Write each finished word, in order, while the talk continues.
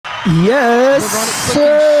Yes,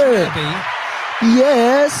 sir. Snappy.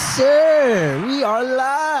 Yes, sir. We are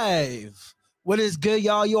live. What is good,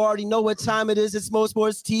 y'all? You already know what time it is. It's Mo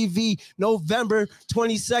Sports TV, November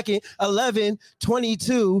 22nd,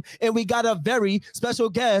 11/22. And we got a very special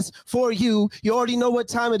guest for you. You already know what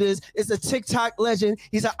time it is. It's a TikTok legend.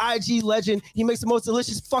 He's an IG legend. He makes the most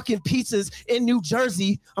delicious fucking pizzas in New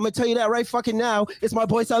Jersey. I'm going to tell you that right fucking now. It's my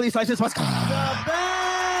boy, Sally Slices. What's going on?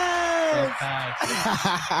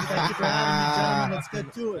 Thank you for having me, gentlemen. Let's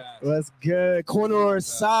get to it. What's good? Corner or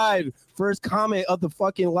side? First comment of the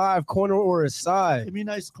fucking live. Corner or aside? Give me a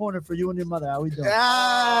nice corner for you and your mother. How we doing?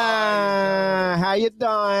 How you Let's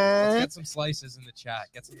doing? get some slices in the chat.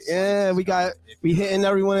 Get some Yeah, slices. we hitting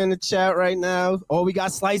everyone in the chat right now. Oh, we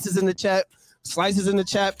got slices in the chat. Slices in the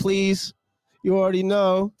chat, please. You already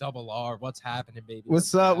know. Double R. What's happening, baby?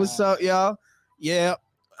 What's up? What's up, y'all? Yeah,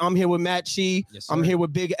 I'm here with Matt Chi. Yes, I'm sir. here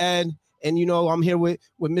with Big Ed. And you know, I'm here with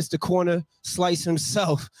Mr. Corner Slice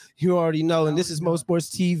himself. You already know. And this is Mo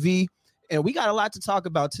Sports TV. And we got a lot to talk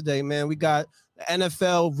about today, man. We got the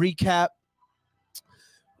NFL recap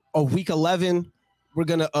of week 11. We're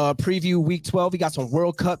gonna preview week 12. We got some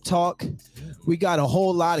World Cup talk. We got a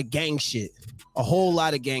whole lot of gang shit. A whole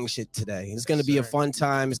lot of gang shit today. It's gonna be a fun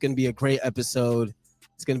time. It's gonna be a great episode.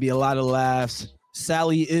 It's gonna be a lot of laughs.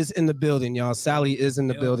 Sally is in the building, y'all. Sally is in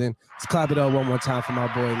the building. Let's clap it up one more time for my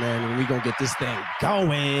boy, man. And we're going to get this thing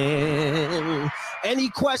going. Any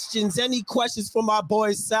questions for my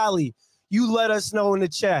boy, Sally? You let us know in the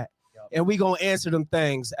chat. And we're going to answer them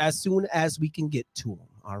things as soon as we can get to them.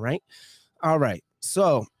 All right? All right.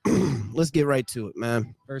 So let's get right to it,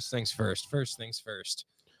 man. First things first.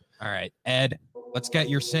 All right, Ed, let's get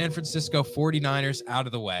your San Francisco 49ers out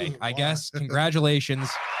of the way. I guess, congratulations.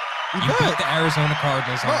 You beat the Arizona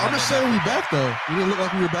Cardinals. No, I'm just saying we back though. We didn't look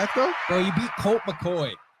like we were back though. Bro, you beat Colt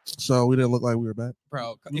McCoy. So we didn't look like we were back.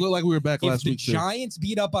 Bro, We looked like we were back if last the week too. Giants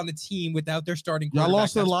beat up on a team without their starting Y'all quarterback,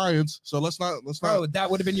 lost to the that's- Lions, so let's not. Bro, that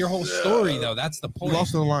would have been your whole story, though. That's the We point.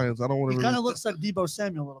 lost to the Lions. I don't want He to. kind of looks like Debo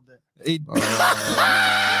Samuel a little bit. It-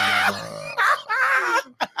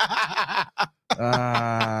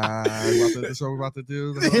 This is what we're about to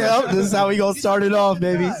do. Yeah, this is how we going to start it off,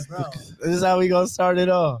 baby. Yeah, bro. This is how we going to start it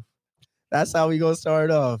off. That's how we going to start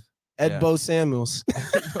it off. Ed Yeah. Bo Samuels.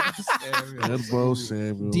 Edbo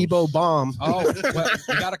Samuel. Debo Bomb. Oh, well,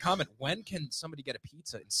 we got a comment. When can somebody get a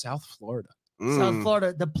pizza in South Florida? South Mm.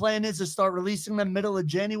 Florida. The plan is to start releasing them middle of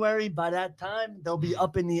January. By that time, they'll be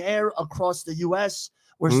up in the air across the U.S.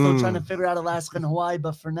 We're still trying to figure out Alaska and Hawaii,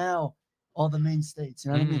 but for now, all the main states.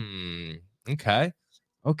 You know what I mean? Okay.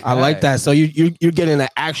 I like that. So you're getting an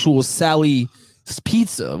actual Sally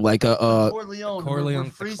pizza, like a Corleone. Corleone We're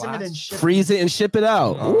with the freezing it class. and shipping freeze it and ship it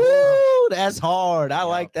out. Oh. Ooh, that's hard. I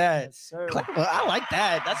like that. Yes, sir. I like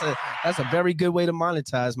that. That's a very good way to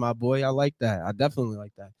monetize, my boy. I like that. I definitely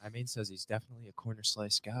like that. I mean, says he's definitely a corner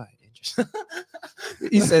slice guy. Interesting.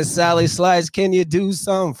 He says, Sally Slice, can you do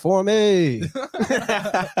something for me?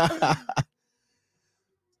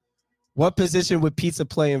 What position would pizza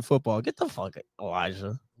play in football? Get the fuck out,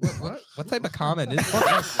 Elijah. What type of comment is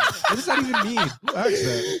that? What does that even mean?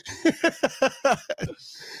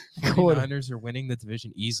 Corner. 49ers are winning the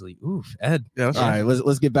division easily. Oof, Ed. Yeah, that's All right,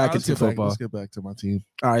 let's get back Let's into football. Let's get back to my team.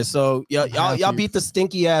 All right, so y'all Happy. beat the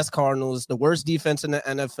stinky ass Cardinals, the worst defense in the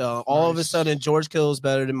NFL. All of a Nice. sudden, George Kittle's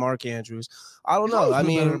better than Mark Andrews. I don't know. I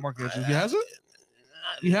mean, Mark Andrews. He has it.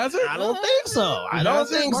 He has it. I don't think so. I don't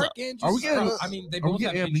think so. Mark Andrews. Are we getting- I mean, they are we both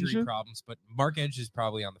have getting injury amnesia? problems, but Mark Andrews is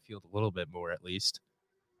probably on the field a little bit more, at least.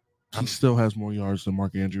 He still has more yards than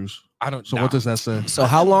Mark Andrews. I don't. So know. what does that say? So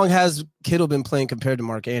how long has Kittle been playing compared to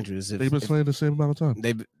Mark Andrews? If- They've been if playing the same amount of time.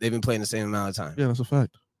 they've been playing the same amount of time. Yeah, that's a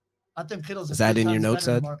fact. I think Kittle's Is that in your notes,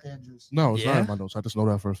 Ed? Mark Andrews. No, it's not Yeah? in my notes. I just know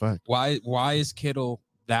that for a fact. Why is Kittle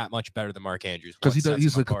that much better than Mark Andrews? Because What sets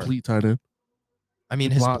he's him a apart? complete tight end. I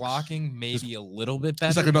mean, he his blocks. blocking maybe a little bit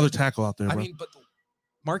better. He's like another but- tackle out there, I bro. mean, but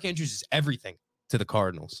Mark Andrews is everything to the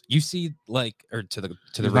Cardinals. You see, like, or to the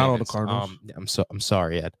He's not on the Ravens. Cardinals. I'm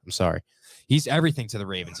sorry, Ed. I'm sorry. He's everything to the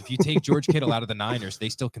Ravens. If you take George Kittle out of the Niners, they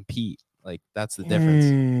still compete. Like, that's the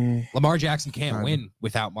difference. Lamar Jackson can't Kinda. win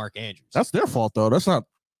without Mark Andrews. That's their fault, though. That's not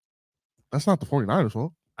the 49ers'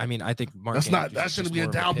 fault. I mean, I think Mark. That's not. Andrews That is shouldn't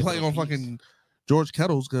just be a more of downplay pivotal on piece. fucking George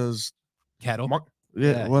Kettles because Kettle. Mark.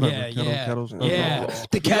 Yeah, Yeah, whatever. yeah, Kettles. yeah.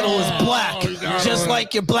 The kettle is black, you got just it.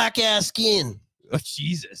 like your black ass skin. Oh,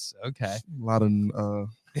 Jesus. Okay. A lot of.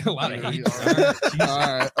 A lot of hate. All right. Jesus.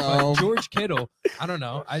 All right. But George Kittle, I don't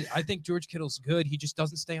know. I think George Kittle's good. He just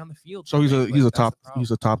doesn't stay on the field. So he's for a me. he's a Like, that's top the problem.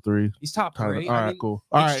 he's a top 3. He's top tight end. 3. All I right, mean, cool.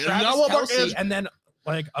 All it's right. If Travis y'all want Mark Kelce Andrews, and then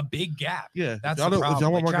like a big gap. yeah. That's if y'all, the if y'all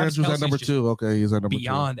problem. want Like, Mark Travis Andrews at Kelce's number just 2, okay, he's at number 2.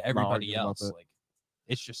 beyond No everybody argument about else. that. Like,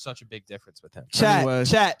 It's just such a big difference with him.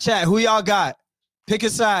 Chat, chat. Who y'all got? Pick a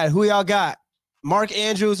side. Who y'all got? Mark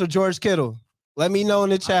Andrews or George Kittle? Let me know in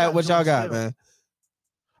the chat what y'all got, man.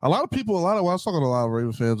 A lot of people, I was talking to a lot of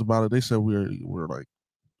Raven fans about it. They said we're like,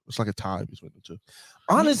 it's like a tie between the two.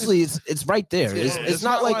 Honestly, it's right there. It's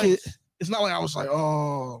not like it. It's not like I was like,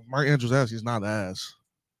 oh, Mark Andrews ass. He's not ass.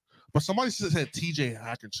 But somebody said T.J.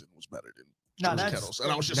 Hackinson was better than George Kittles,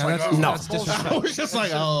 and I was just like, I was just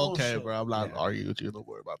like, oh, okay, bro. I'm not arguing with you. Don't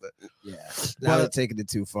worry about that. Yeah, now they're taking it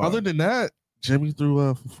too far. Other than that, Jimmy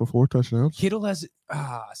threw for 4 touchdowns. Kittle has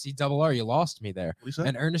see double R. You lost me there. What you say?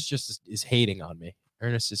 And Ernest just is hating on me.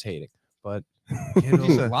 Ernest is hating, but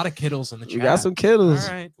Kittles, a lot of Kittles in the chat. We got some Kittles.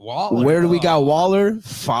 All right, Waller. Where do we got Waller?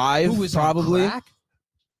 5, Who was probably. On crack?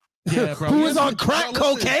 Yeah, bro. Who was on crack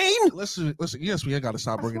cocaine? Listen. Yes, we ain't got to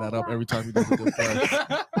stop bringing that up every time he does a good play.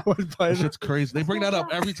 That shit's crazy. They bring that up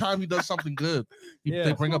every time he does something good.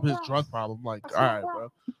 They bring up his drug problem. Like, all right, bro.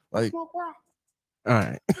 Like, all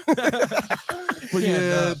right. But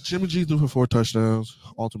yeah, Jimmy G threw for 4 touchdowns.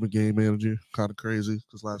 Ultimate game manager. Kind of crazy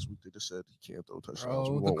because last week they just said he can't throw touchdowns.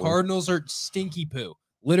 Bro, the Cardinals are stinky poo.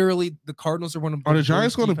 Literally, the Cardinals are one of the. Are the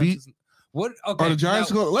Giants going to beat? What? Okay, are the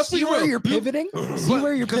Giants going? Let's see be where real. you're pivoting. See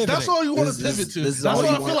where you're pivoting. That's all you want to pivot to. That's what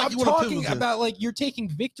I feel like you want to pivot to. About like you're taking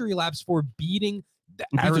victory laps for beating the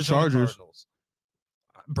Arizona Chargers. Cardinals.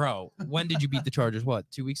 Bro, when did you beat the Chargers? What,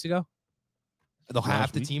 2 weeks ago?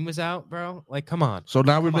 Half the team was out, bro. Like, come on. So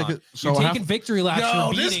now we're making. So you're taking victory laps. Yo,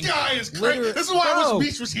 for beating this guy is crazy. This is why I wish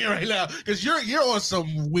Beach was here right now, because you're on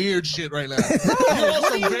some weird shit right now. You're on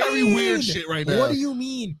some very weird shit right now. What do you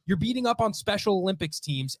mean? You're beating up on Special Olympics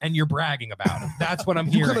teams and you're bragging about it. That's what I'm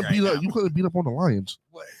hearing. You could have beat up on the Lions.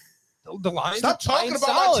 What? The Lions stop talking about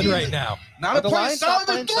solid my team right now. Not the Lions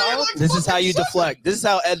solid. This is how you deflect. This is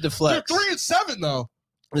how Ed deflects. They're 3-7 though.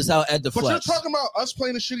 This is how Ed deflects. But you're talking about us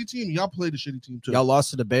playing a shitty team. Y'all played a shitty team too. Y'all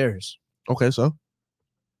lost to the Bears. Okay, so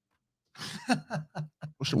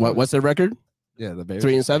what's their record? Yeah, the Bears.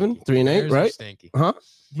 3-7, 3-8, right? Stinky. Huh?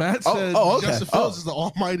 Matt said okay. Justin Fields is the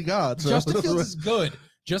almighty God. So. Justin Fields is good.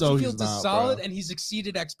 Justin Fields not, is solid, bro. and he's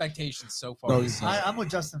exceeded expectations so far. No, he's not. I'm with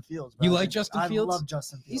Justin Fields. Bro. You like Justin Fields? I love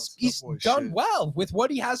Justin Fields. He's done shit. well with what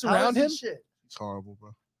he has How around him. Shit? It's horrible,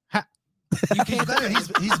 bro. You can't.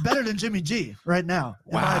 He's better than Jimmy G right now.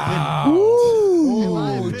 Wow.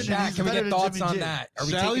 Ooh, Jack, can we get thoughts on that? Are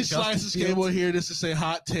we Sally taking Justin Slices came on here just to say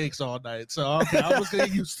hot takes all night. So okay, I was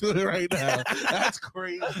getting used to it right now. That's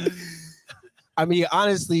crazy. I mean,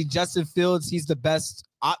 honestly, Justin Fields, he's the best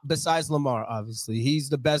besides Lamar. Obviously, he's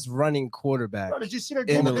the best running quarterback. Bro, did you see their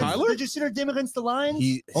game against the Lions?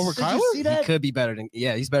 Over did Kyler? You see that? He could be better than.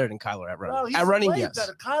 Yeah, he's better than Kyler at running. Bro, at running, way yes.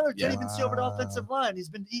 Better. Kyler can't even see over the offensive line. He's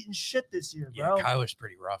been eating shit this year, bro. Yeah, Kyler's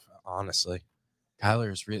pretty rough, honestly.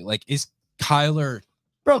 Kyler's really is Kyler.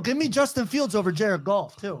 Bro, give me Justin Fields over Jared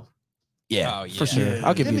Goff too. Yeah, Oh, yeah. for sure. Yeah.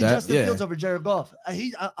 I'll give you me that. Justin Yeah. Fields over Jared Goff.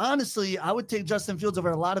 Honestly, I would take Justin Fields over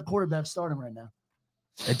a lot of quarterbacks starting right now.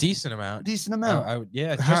 A decent amount. Decent amount. I would,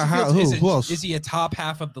 yeah. How- Justin Fields, who else? is he a top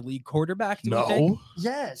half of the league quarterback? do we think? No.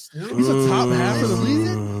 Yes, dude. He's a top half of the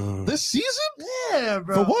season. This season? Yeah,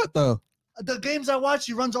 bro. For what though? The games I watch,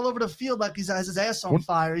 he runs all over the field like he has his ass on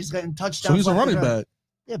fire. He's getting touchdowns. So he's a left and running right. back.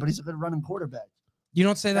 Yeah, but he's a good running quarterback. You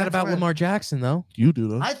don't say that That's about right. Lamar Jackson, though. You do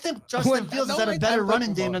though. I think Justin Fields has had a better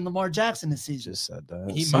running game than Lamar Jackson this season. Just said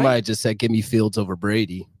that. He Somebody might. just said, "Give me Fields over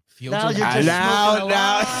Brady." Fields Now over- you're just Now- smoking a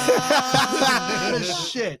lot of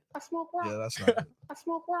shit. Yeah, that's not.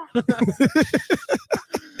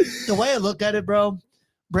 The way I look at it, bro,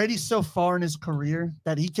 Brady's so far in his career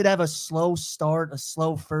that he could have a slow start, a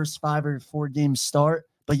slow first 5 or 4 game start,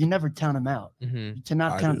 but you never count him out. Mhm. You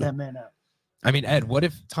cannot I count do. that man out. I mean, Ed, what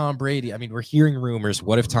if Tom Brady? I mean, we're hearing rumors.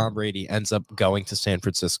 What if Tom Brady ends up going to San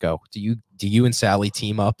Francisco? Do you and Sally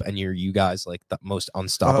team up and you guys like the most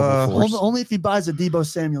unstoppable force? Only if he buys a Debo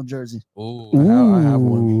Samuel jersey. Ooh. I have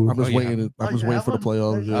one. I'm Oh, just you waiting. Oh, I'm just you waiting have for the one?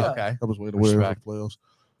 playoffs. Yeah. Yeah. Okay. I was waiting for the Respect. playoffs.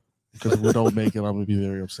 Because if we don't make it, I'm gonna be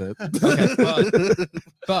very upset. Okay,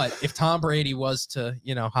 But if Tom Brady was to,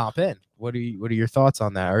 hop in, what are your thoughts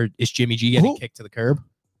on that? Or is Jimmy G getting Who- kicked to the curb?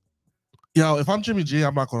 Yo, if I'm Jimmy G,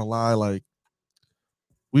 I'm not gonna lie. Like,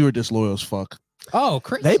 we were disloyal as fuck. Oh,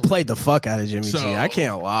 crazy. They played the fuck out of Jimmy G. So- I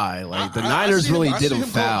can't lie. Like the I Niners see him- really I did see him him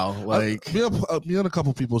go- foul. Like Me and a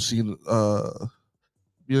couple people seen.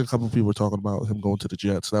 Me and a couple people were talking about him going to the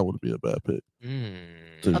Jets. That would be a bad pick. Mm.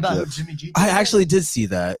 To the About Jets. Jimmy G. I actually did see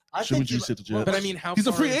that. I Jimmy think G's to the Jets. But I mean, how He's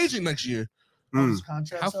a far free is- agent next year. his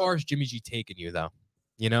contract's How up. far is Jimmy G taking you though?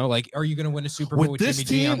 Like, are you going to win a Super Bowl With with this Jimmy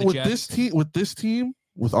G on team, the Jets?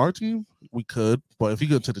 with our team, we could. But if he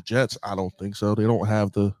goes to the Jets, I don't think so. They don't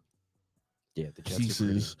have the Yeah, the Jets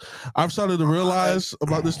pieces. I've started to realize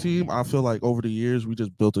about this team. I feel like over the years we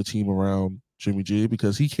just built a team around Jimmy G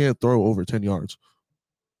because he can't throw over 10 yards.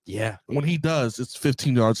 Yeah. When he does, it's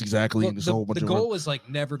 15 yards exactly. Well, the goal is like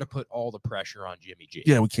never to put all the pressure on Jimmy G.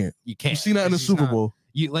 Yeah, we can't. You can't. You've seen that in the Super Bowl.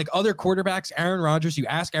 You like other quarterbacks, Aaron Rodgers, you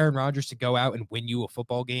ask Aaron Rodgers to go out and win you a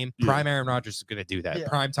football game. Yeah. Prime Aaron Rodgers is going to do that. Yeah.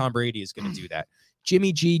 Prime Tom Brady is going to do that.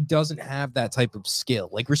 Jimmy G doesn't have that type of skill.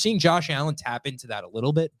 Like we're seeing Josh Allen tap into that a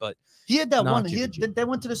little bit, but he had that one. They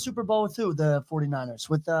went to the Super Bowl with who? The 49ers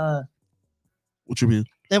with What you mean?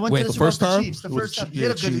 They went to the first time. Chiefs. The first time. He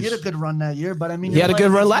had a good run that year, but I mean, he had a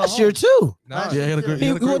good run last year too. Yeah, he had a good.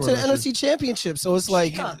 He went to the NFC Championship, so it's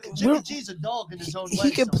like Jimmy G's a dog in his own way.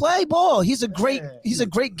 He can play ball. He's a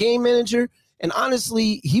great game manager, and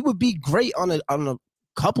honestly, he would be great on a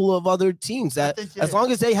couple of other teams. That as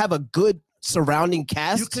long as they have a good surrounding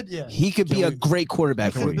cast, he could be a great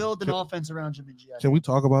quarterback. You can build an offense around Jimmy G. Can we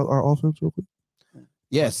talk about our offense real quick?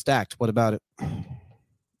 Yeah, stacked. What about it?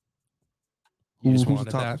 Who's the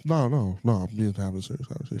top? No. I'm being having a serious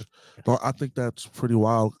conversation. No, I think that's pretty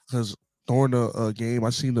wild because during the game, I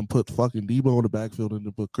seen them put fucking Debo in the backfield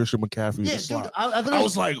and put Christian McCaffrey in the slot. I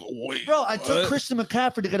was like, wait. Bro, I took Christian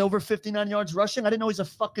McCaffrey to get over 59 yards rushing. I didn't know he's a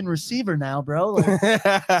fucking receiver now, bro. Like,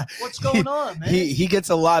 what's going on, man? He gets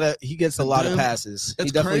a lot of passes. He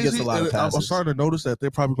definitely gets a lot of passes. I'm starting to notice that they're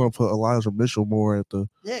probably going to put Elijah Mitchell more at the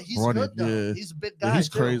he's running. Good though. Yeah. He's a big guy. Yeah, he's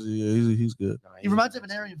crazy. Yeah, he's good. He reminds me of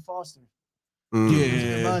an Arian Foster.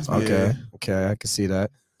 Yeah. Okay, I can see that.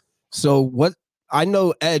 So what I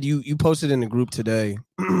know, Ed, you posted in the group today,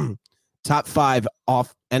 top 5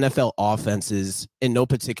 off NFL offenses in no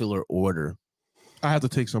particular order. I have to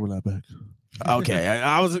take some of that back. Okay,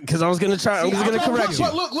 I was gonna correct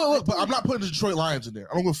you. Look, but I'm not putting the Detroit Lions in there.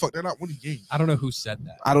 I don't give a fuck. They're not winning games. I don't know who said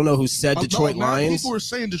that. I don't know who said Detroit Lions. People were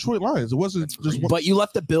saying Detroit Lions. It wasn't just one. But you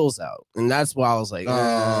left the Bills out, and that's why I was like,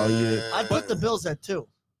 yeah. I put the Bills at 2.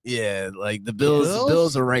 Yeah, like the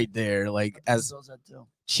Bills are right there. Like as Bills at 2.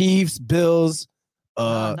 Chiefs, Bills.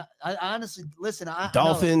 I honestly listen.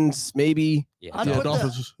 Dolphins, maybe. Yeah,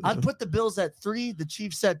 Dolphins. I'd put the Bills at 3, the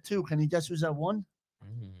Chiefs at 2. Can you guess who's at 1?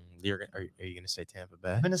 Are you going to say Tampa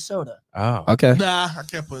Bay? Minnesota. Oh, okay. Nah, I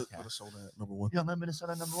can't put Minnesota at number 1. You don't have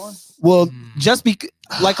Minnesota number 1? Well, just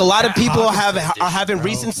like a lot of people are having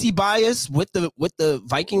recency bias with the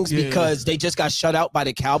Vikings because they just got shut out by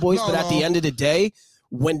the Cowboys. But at the end of the day,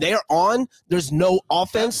 when they're on, there's no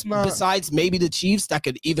offense besides maybe the Chiefs that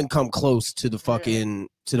could even come close to the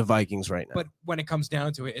to the Vikings right now. But when it comes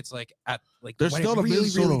down to it, it's like there's when still it really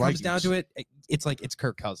Vikings. Comes down to it, it's like it's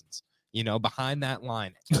Kirk Cousins. You know, behind that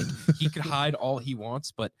line, like, he could hide all he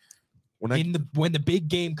wants, but when the big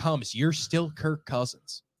game comes, you're still Kirk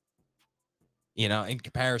Cousins. You know, in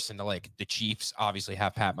comparison to like the Chiefs, obviously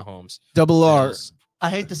have Pat Mahomes. Double R. I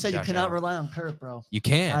hate to say you cannot rely on Kirk, bro. You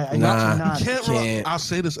can't. You can't. I'll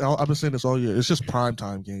say this. I've been saying this all year. It's just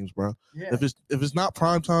primetime games, bro. Yeah. If it's not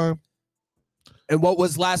primetime. And what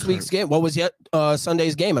was last week's game? What was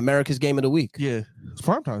Sunday's game? America's game of the week. Yeah, it's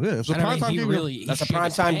primetime. Yeah, it's a primetime game. That's a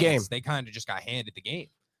primetime game. They kind of just got handed the game.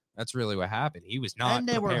 That's really what happened. He was not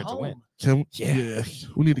prepared to win. Yeah,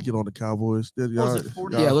 we need to get on the Cowboys.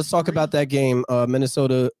 Yeah, let's talk about that game.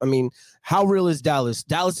 Minnesota. I mean, how real is Dallas?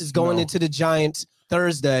 Dallas is going into the Giants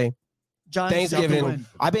Thursday. Thanksgiving.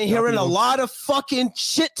 I've been hearing a lot of fucking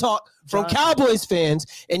shit talk from Cowboys fans,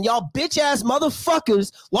 and y'all bitch ass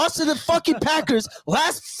motherfuckers lost to the fucking Packers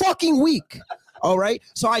last fucking week. All right.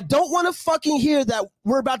 So I don't want to fucking hear that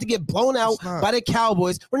we're about to get blown out by the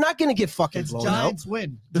Cowboys. We're not going to get fucking blown Giants out.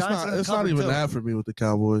 Win. It's not even that for me with the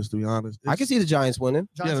Cowboys, to be honest. I can see the Giants winning.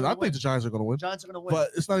 I think the Giants are going to win. Giants are going to win.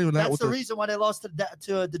 But it's not even that. That's the reason why they lost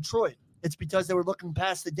to Detroit. It's because they were looking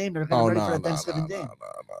past the game. They're getting ready for the Thanksgiving game.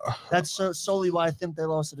 That's solely why I think they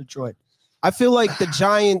lost to Detroit. I feel like the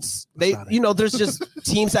Giants, there's just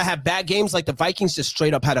teams that have bad games. Like the Vikings just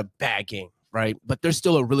straight up had a bad game, right? But they're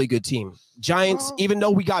still a really good team. Giants, even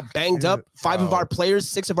though we got banged up, 5 of our players,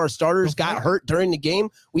 6 of our starters got hurt during the game.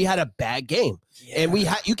 We had a bad game. Yeah. And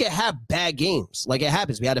you can have bad games. Like it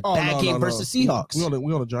happens. We had a bad game versus Seahawks.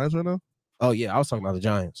 We on the Giants right now? Oh, yeah. I was talking about the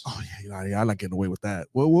Giants. Oh, yeah. I'm not getting away with that.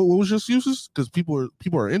 What was your excuses? Because people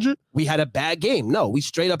are injured? We had a bad game. No, we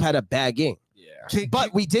straight up had a bad game. Yeah.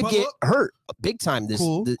 But we did get hurt big time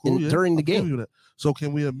during the game. So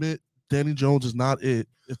can we admit Danny Jones is not it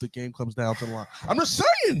if the game comes down to the line? I'm just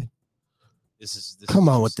saying. Come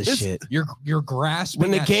on with the shit. You're grasping.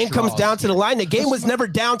 When the game comes down to the line, the game was never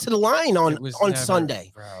down to the line on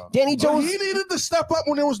Sunday. Bro. Danny Jones, he needed to step up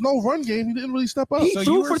when there was no run game. He didn't really step up. He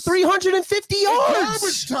threw for 350 yards.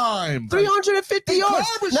 Garbage time. 350 yards.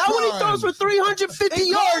 Now when he throws for 350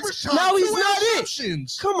 yards, now he's not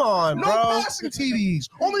it. Come on, bro. No passing TDs.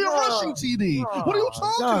 Only a rushing TD. What are you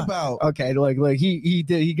talking about? Okay, look,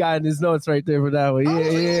 he got in his notes right there for that one. I'm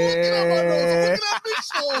looking at Meech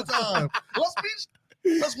all the time.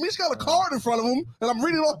 Meech got a card in front of him, and I'm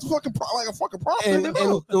reading off the fucking like a fucking prop. And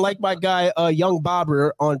like my guy, Young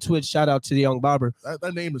Bobber on Twitch. Shout out to the Young Bobber.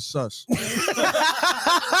 That name is sus.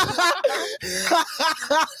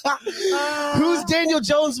 Who's Daniel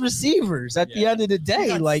Jones' receivers at the end of the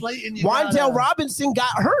day? Like Wan'Dale Robinson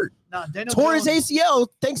got hurt. Tore his ACL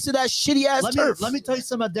thanks to that shitty ass turf. Let me tell you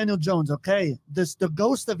something about Daniel Jones, okay? The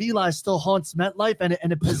ghost of Eli still haunts MetLife and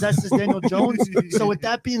it possesses Daniel Jones. So with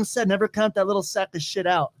that being said, never count that little sack of shit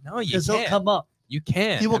out. No, you can't. Because he'll come up. You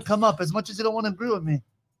can't. He will come up as much as you don't want to agree with me.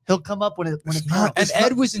 He'll come up when it counts. And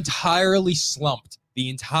Ed was entirely slumped the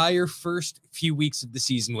entire first few weeks of the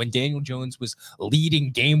season when Daniel Jones was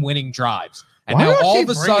leading game-winning drives. And now all of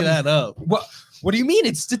a sudden, that up? What do you mean?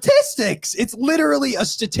 It's statistics. It's literally a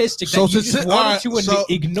statistic that you just wanted to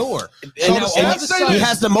ignore. He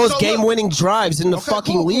has the most game-winning drives in the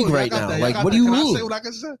fucking league right now. Like, what do you mean? Say what I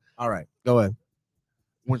can say? All right, go ahead.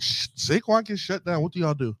 When Saquon gets shut down, what do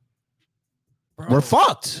y'all do? Bro. We're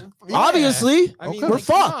fucked. Yeah. Obviously, we're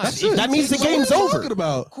fucked. That means the game's over.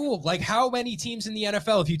 Cool. Like, how many teams in the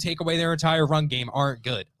NFL, if you take away their entire run game, aren't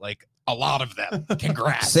good? Like, a lot of them.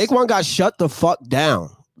 Congrats. Saquon got shut the fuck down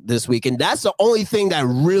this week, and that's the only thing that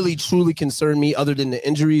really truly concerned me, other than the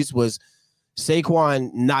injuries, was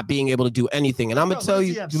Saquon not being able to do anything. And I'm gonna tell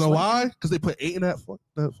you, you know why? Because they put 8 in that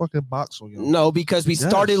fucking box on you. No, because we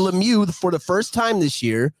started Lemieux for the first time this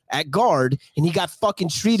year at guard, and he got fucking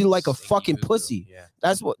treated like a fucking pussy. Yeah.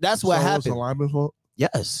 That's what happened. Was the lineman's fault?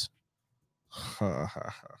 Yes.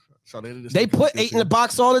 So they put 8 in the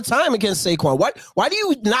box all the time against Saquon. Why do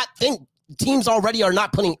you not think teams already are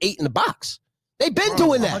not putting 8 in the box? They've been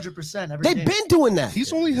doing that. 100%. They've been doing that.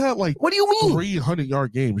 He's only had like, what do you mean?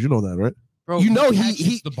 300-yard games. You know that, right? Bro, you know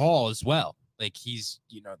he the ball as well. Like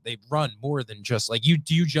they run more than just like you.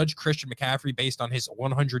 Do you judge Christian McCaffrey based on his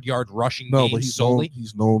 100-yard rushing game but solely?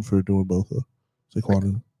 He's known for doing both.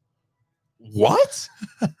 Saquon. What?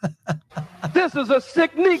 This is a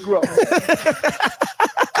sick Negro.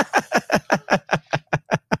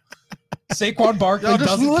 Saquon Barkley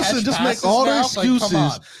doesn't just make all the excuses.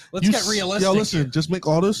 Like, let's get realistic. Yo, listen, just make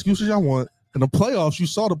all the excuses y'all want. In the playoffs, you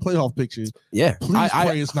saw the playoff picture. Yeah. Please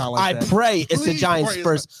pray it's not like that. I pray it's the Giants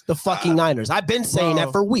first, the fucking Niners. I've been saying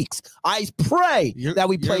that for weeks. I pray that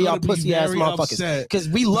we play y'all pussy-ass motherfuckers because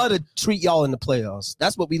we love to treat y'all in the playoffs.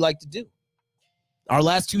 That's what we like to do. Our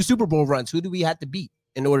last 2 Super Bowl runs, who do we have to beat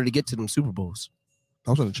in order to get to them Super Bowls?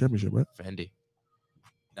 I was in the championship, right? Fendi.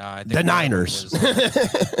 I think the Niners.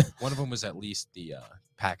 One of them was at least the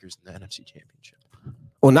Packers in the NFC Championship.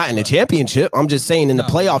 Well, not in the championship. I'm just saying in the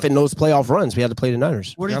playoff, in those playoff runs, we had to play the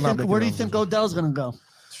Niners. Where do you think Odell's going to go?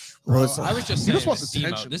 Bro, I was just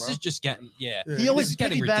saying, this is just getting, He always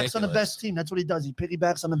piggybacks on the best team. That's what he does. He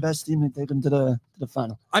piggybacks on the best team and take them to the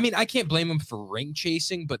final. I mean, I can't blame him for ring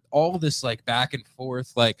chasing, but all this like back and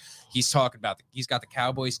forth, like he's talking about, he's got the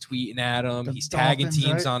Cowboys tweeting at him. He's tagging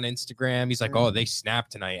teams on Instagram. He's like, oh, they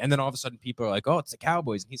snapped tonight. And then all of a sudden people are like, oh, it's the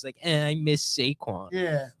Cowboys. And he's like, I miss Saquon.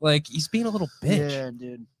 Yeah. Like he's being a little bitch. Yeah,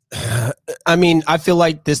 dude. I mean, I feel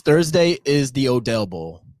like this Thursday is the Odell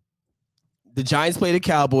Bowl. The Giants play the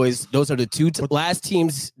Cowboys. Those are the 2 last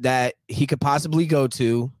teams that he could possibly go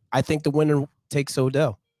to. I think the winner takes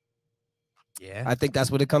Odell. Yeah. I think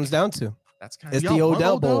that's what it comes down to. That's kind of the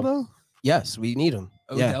Odell Bowl. Though? Yes, we need him.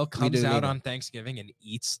 Odell comes out on Thanksgiving and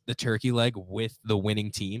eats the turkey leg with the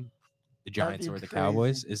winning team, the Giants or the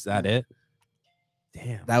Cowboys. Is that it?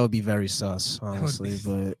 Damn, that would be very sus, honestly.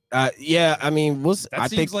 But yeah, I mean, I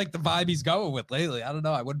think like the vibe he's going with lately. I don't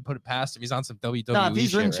know. I wouldn't put it past him. He's on some WWE. Nah, if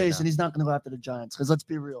he's ring chasing, he's not going to go after the Giants. Because let's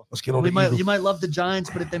be real. Let's get on you might love the Giants,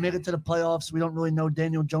 but if they make it to the playoffs, we don't really know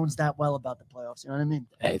Daniel Jones that well about the playoffs. You know what I mean?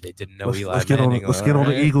 Hey, they didn't know Eli Manning. Let's get on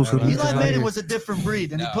the Eagles. Eli Manning was a different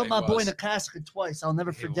breed, and he put my boy in a casket twice. I'll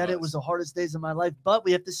never forget it. It was the hardest days of my life. But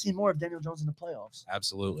we have to see more of Daniel Jones in the playoffs.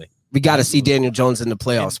 Absolutely. We got to see Daniel Jones in the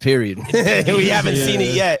playoffs, period. We haven't seen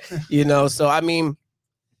it yet, you know. So, I mean,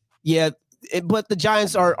 yeah, but the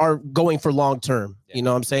Giants are going for long term. Yeah. You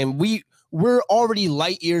know what I'm saying? We're already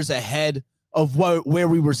light years ahead of where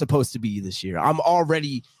we were supposed to be this year. I'm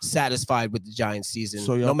already satisfied with the Giants season,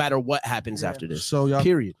 no matter what happens after this. So,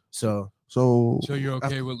 period. So you're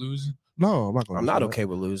okay with losing? No, I'm not. I'm not okay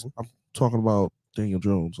with losing. talking about Daniel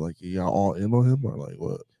Jones? Like, y'all all in on him or like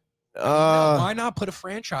what? Why not put a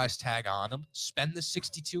franchise tag on him, spend the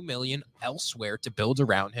 $62 million elsewhere to build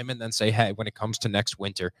around him, and then say, hey, when it comes to next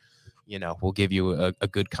winter, we'll give you a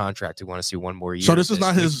good contract. We want to see one more year. So this is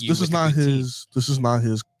not his. This is not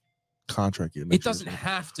his contract yet. It doesn't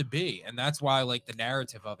have to be, and that's why like the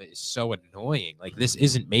narrative of it is so annoying. Like this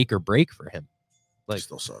isn't make or break for him. Like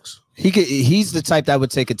still sucks. He's the type that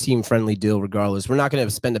would take a team friendly deal regardless. We're not going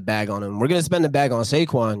to spend a bag on him. We're going to spend a bag on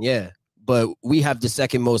Saquon, yeah. But we have the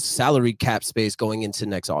second most salary cap space going into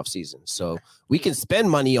next offseason. So we can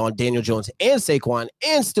spend money on Daniel Jones and Saquon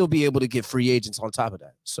and still be able to get free agents on top of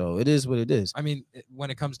that. So it is what it is. I mean,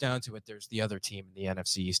 when it comes down to it, there's the other team in the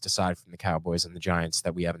NFC East aside from the Cowboys and the Giants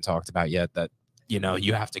that we haven't talked about yet that,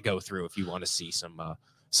 you have to go through if you want to see some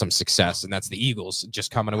success. And that's the Eagles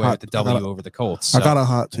just coming away with the W over the Colts. So. I got a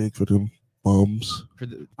hot take for them bums. For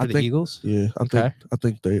the Eagles? Yeah. I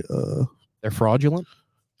think they're fraudulent.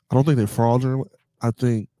 I don't think they're fraudulent. I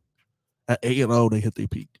think at 8-0 they hit their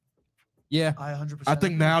peak. Yeah, I 100%. I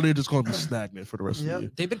think now they're just going to be stagnant for the rest of the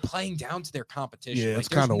year. They've been playing down to their competition. Yeah, like, it's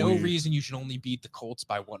kind of no weird. reason you should only beat the Colts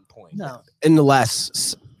by 1 point. No, in the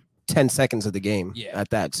last 10 seconds of the game. Yeah. At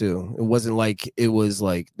that too. It wasn't like it was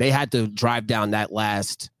like they had to drive down that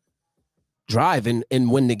last drive and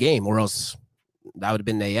win the game, or else that would have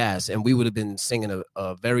been their ass, and we would have been singing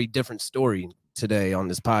a very different story today on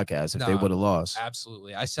this podcast if they would have lost.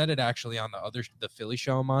 Absolutely. I said it actually on the Philly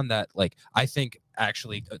show I'm on that, like, I think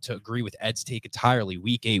actually to agree with Ed's take entirely,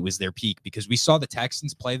 week 8 was their peak because we saw the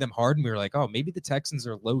Texans play them hard and we were like, oh, maybe the Texans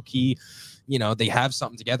are low key, they have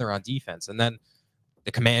something together on defense. And then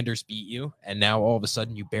the Commanders beat you, and now all of a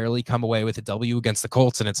sudden you barely come away with a W against the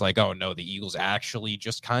Colts, and it's like, oh no, the Eagles actually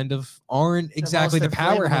just kind of aren't exactly the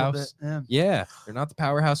powerhouse. Yeah, they're not the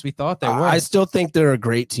powerhouse we thought they were. I still think they're a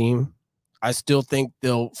great team. I still think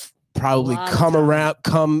they'll probably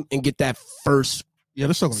come and get that first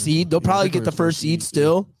seed. They'll probably get the first seed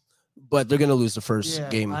still, but they're going to lose the first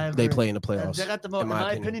game they play in the playoffs. They got in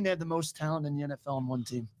my opinion, they have the most talent in the NFL on one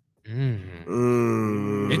team.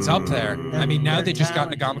 It's up there. I mean, now they just got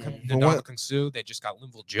Ndamukong Suh. They just got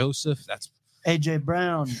Linval Joseph. That's AJ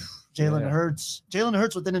Brown, Jalen Hurts. Jalen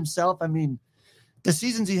Hurts within himself. I mean, the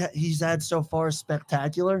seasons he's had so far is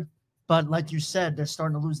spectacular. But like you said, they're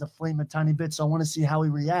starting to lose the flame a tiny bit. So I want to see how he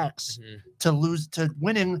reacts to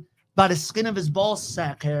winning by the skin of his ball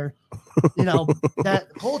sack hair. That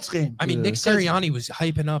Colts game. I mean, Nick Sirianni was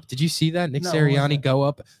hyping up. Did you see that? Nick Sirianni go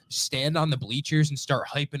up, stand on the bleachers, and start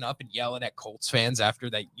hyping up and yelling at Colts fans after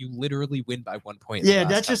that. You literally win by 1 point. Yeah,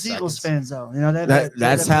 that's just Eagles fans, though.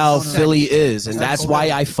 That's how Philly is, and that's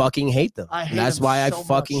why I fucking hate them. That's why I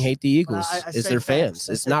fucking hate the Eagles. It's their fans.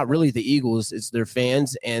 It's not really the Eagles. It's their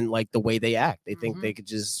fans and like the way they act. They think they could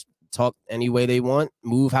just talk any way they want,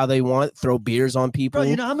 move how they want, throw beers on people. Bro,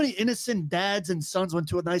 you know how many innocent dads and sons went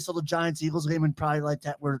to a nice little Giants-Eagles game and probably like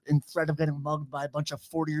that were in threat of getting mugged by a bunch of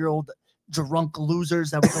 40-year-old drunk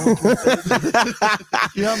losers that were going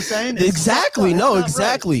to you know what I'm saying? Exactly.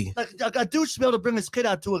 Exactly. Right. Like a dude should be able to bring his kid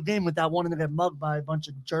out to a game without wanting to get mugged by a bunch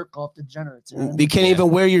of jerk-off degenerates. You can't even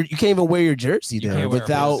wear your jersey there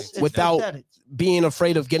without being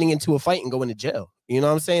afraid of getting into a fight and going to jail. You know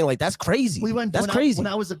what I'm saying? Like, that's crazy. That's crazy. When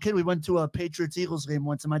I was a kid, we went to a Patriots-Eagles game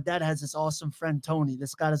once, and my dad has this awesome friend, Tony.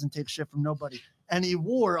 This guy doesn't take shit from nobody. And he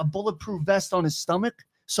wore a bulletproof vest on his stomach,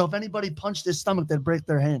 so if anybody punched his stomach, they'd break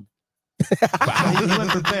their hand. Wow. He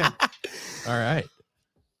went prepared. All right.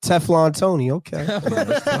 Teflon Tony, okay.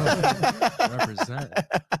 Represent.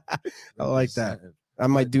 I like that. I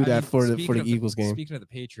might do that for the Eagles game. Speaking of the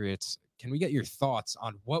Patriots, can we get your thoughts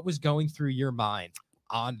on what was going through your mind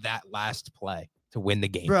on that last play to win the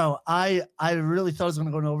game? Bro, I really thought it was going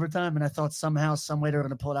to go in overtime, and I thought somehow, some way they're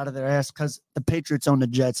going to pull it out of their ass because the Patriots own the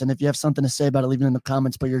Jets. And if you have something to say about it, leave it in the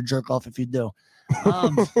comments, but you're a jerk off if you do.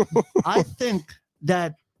 I think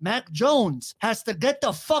that Mac Jones has to get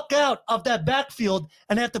the fuck out of that backfield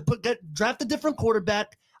and have to draft a different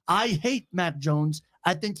quarterback. I hate Mac Jones.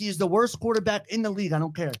 I think he is the worst quarterback in the league. I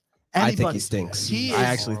don't care. Anybody. I think he stinks. I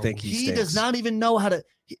actually think he stinks. He does not even know how to.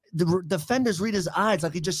 The defenders read his eyes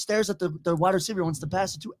like he just stares at the wide receiver, wants to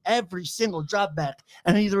pass it to every single drop back,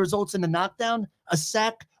 and it either results in a knockdown, a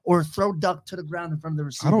sack, or a throw duck to the ground in front of the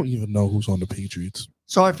receiver. I don't even know who's on the Patriots.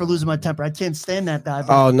 Sorry for losing my temper. I can't stand that guy.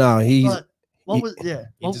 Oh no, what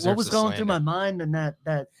was going through my mind, and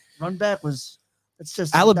that run back was. It's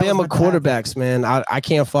just Alabama quarterbacks, man. I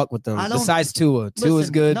can't fuck with them. Besides Tua.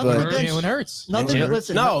 Tua's good, but Jalen Hurts.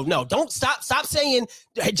 No, don't stop saying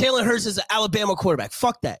Jalen Hurts is an Alabama quarterback.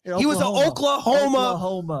 Fuck that. He was an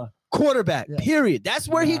Oklahoma quarterback. Period. That's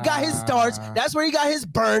where he got his starts. That's where he got his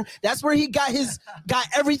burn. That's where he got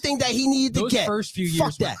everything that he needed to get. Those first few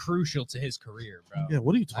years were crucial to his career, bro. Yeah,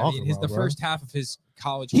 what are you talking about? The first half of his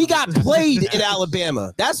college. He got played in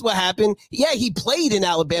Alabama. That's what happened. Yeah, he played in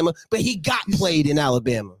Alabama, but he got played in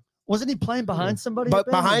Alabama. Wasn't he playing behind somebody? But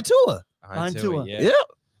behind Tua. Behind Tua. Yeah.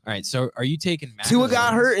 All right, so are you taking Mac Tua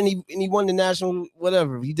got hurt and he won the national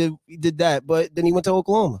whatever. He did that, but then he went to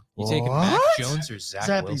Oklahoma. You taking Mac Jones or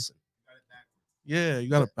Zach Wilson? Yeah, you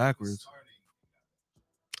got it backwards.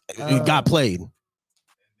 He got played.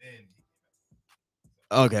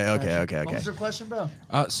 Okay. What was your question, bro?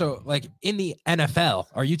 So like in the NFL,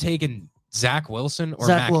 are you taking Zach Wilson or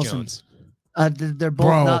Mac Jones? They're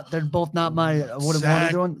both not my what are they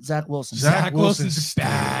doing? Zach Wilson. Zach Wilson's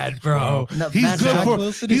bad, bro. No,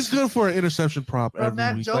 he's good for an interception prop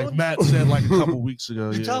every week. Like Matt said like a couple weeks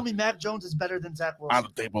ago. You're telling me Mac Jones is better than Zach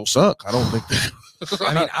Wilson? They both suck. I don't think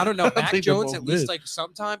I mean, I don't know. Mac Jones, at least, like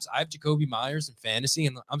sometimes I have Jacoby Myers in fantasy,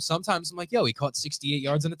 and I'm like, yo, he caught 68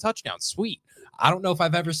 yards and a touchdown. Sweet. I don't know if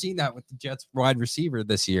I've ever seen that with the Jets wide receiver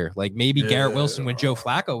this year. Like maybe Garrett Wilson when Joe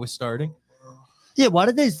Flacco was starting. Yeah, why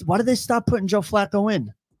did they stop putting Joe Flacco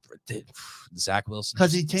in? Zach Wilson.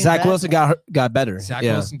 Because Zach Wilson got better. Zach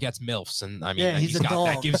Wilson gets MILFs, and I mean, he's a dog.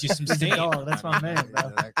 That gives you some stain. That's my man,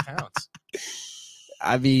 bro. That counts.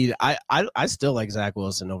 I mean, I still like Zach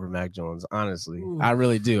Wilson over Mac Jones, honestly. Ooh. I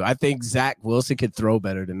really do. I think Zach Wilson could throw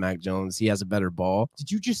better than Mac Jones. He has a better ball.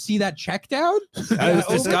 Did you just see that check down? It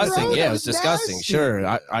was disgusting. Yeah, it was disgusting. Nasty. Sure,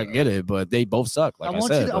 I get it, but they both suck. Like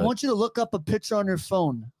I want you to look up a picture on your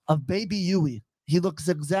phone of Baby Huey. He looks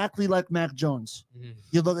exactly like Mac Jones.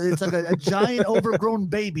 It's like a giant overgrown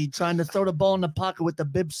baby trying to throw the ball in the pocket with the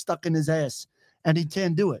bib stuck in his ass, and he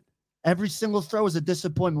can't do it. Every single throw is a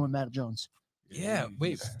disappointment with Mac Jones. Yeah,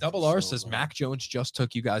 wait. Double R says Mac Jones just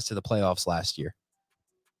took you guys to the playoffs last year.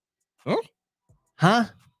 Huh?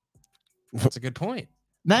 That's a good point.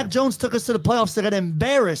 Mac Jones took us to the playoffs. They got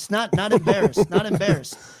embarrassed, not embarrassed, not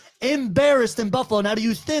embarrassed. Embarrassed in Buffalo. Now, do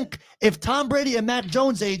you think if Tom Brady and Mac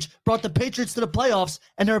Jones' age brought the Patriots to the playoffs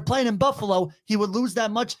and they were playing in Buffalo, he would lose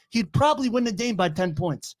that much? He'd probably win the game by 10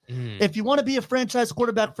 points. If you want to be a franchise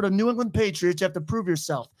quarterback for the New England Patriots, you have to prove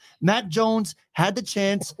yourself. Mac Jones had the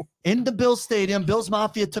chance in the Bills Stadium. Bills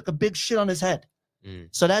Mafia took a big shit on his head.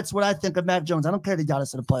 So that's what I think of Mac Jones. I don't care if he got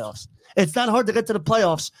us to the playoffs. It's not hard to get to the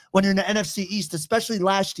playoffs when you're in the NFC East, especially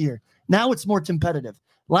last year. Now it's more competitive.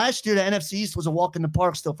 Last year, the NFC East was a walk in the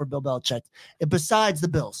park still for Bill Belichick, besides the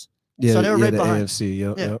Bills. Yeah, so they were right the behind. AFC,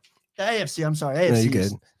 yep. The AFC, I'm sorry. AFC. No, you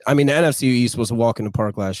good. I mean, the NFC East was a walk in the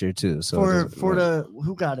park last year, too. So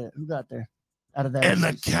who got it? Who got there out of that? And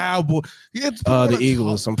the Cowboys. The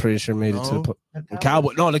Eagles, I'm pretty sure, made it to the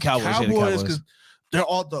Cowboys. No, the Cowboys. Because they're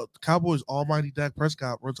all the Cowboys. Almighty Dak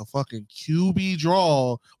Prescott runs a fucking QB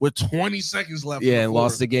draw with 20 seconds left. Yeah, and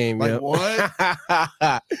lost the game. Like, what?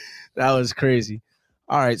 That was crazy.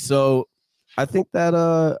 All right, so I think that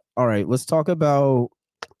all right, let's talk about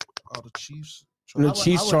the Chiefs. The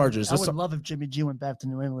Chiefs Chargers. I would love if Jimmy G went back to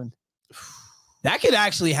New England. That could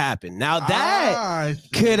actually happen. Now that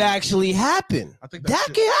could actually happen. I think that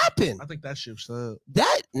could happen. I think that ship's up.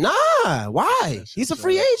 Why? He's a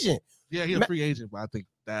free agent. Yeah, he's a free agent, but I think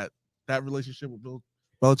that relationship with Bill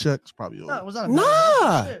Belichick is probably over. No, it was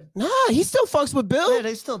not he still fucks with Bill. Yeah,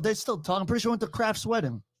 they still talk. I'm pretty sure he went to Kraft's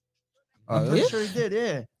wedding. I'm pretty sure he did,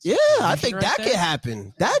 yeah. Yeah, I think that could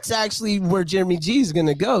happen. That's actually where Jimmy G is going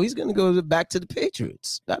to go. He's going to go back to the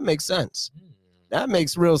Patriots. That makes sense. That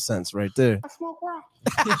makes real sense right there. I smoke rock.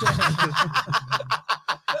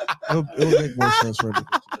 It'll make more sense right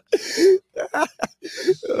now.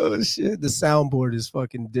 Oh, shit. The soundboard is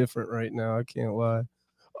fucking different right now. I can't lie.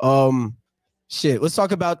 Let's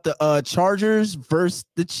talk about the Chargers versus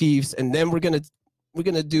the Chiefs, and then we're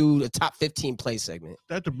gonna do the top 15 play segment.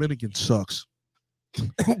 That Dominican sucks.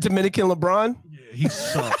 Dominican LeBron? Yeah, he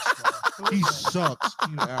sucks. He sucks.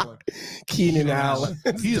 Keenan Allen.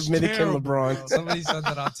 He's Dominican terrible, LeBron. Bro. Somebody said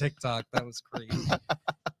that on TikTok. That was crazy.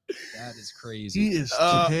 That is crazy. He is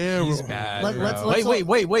terrible. He's bad. Wait.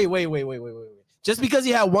 Just because he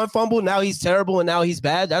had one fumble, now he's terrible and now he's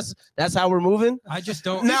bad. That's how we're moving. I just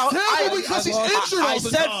don't. Now because he's injured all the I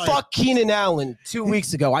said time. Fuck Keenan Allen 2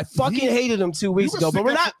 weeks ago. I fucking hated him 2 weeks ago. But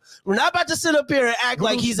we're not about to sit up here and act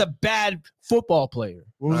like he's a bad football player.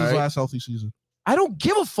 When was his last healthy season? I don't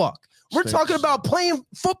give a fuck. We're talking about playing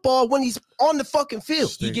football when he's on the fucking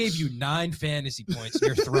field. He gave you 9 fantasy points.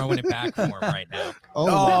 You're throwing it back for him right now.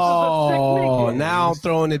 Oh, now I'm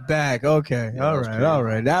throwing it back. Okay. All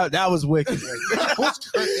right. That was wicked.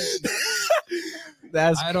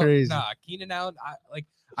 That's crazy. Nah, Keenan Allen,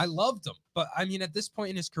 I loved him, but I mean, at this point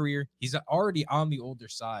in his career, he's already on the older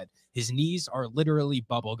side. His knees are literally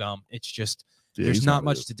bubble gum. It's just there's not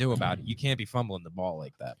much to do about it. You can't be fumbling the ball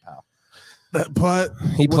like that, pal. But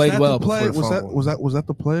he played well. Was that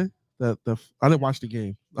the play? That I didn't watch the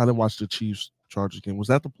game. I didn't watch the Chiefs Chargers game. Was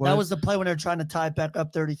that the play? That was the play when they were trying to tie it back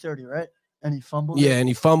up 30-30, right? And he fumbled. Yeah, and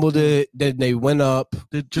he fumbled it. Then they went up. When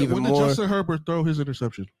did Justin Herbert throw his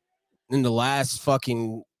interception? In the last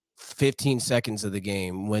fucking 15 seconds of the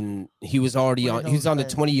game, when he was already on, he was on the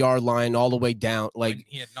 20-yard line all the way down. Like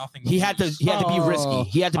he had nothing. He had to be risky.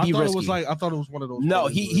 He had to be risky. I thought it was one of those. No,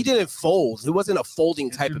 he didn't fold. It wasn't a folding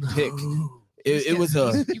type of pick. It was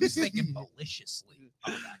a. He was thinking maliciously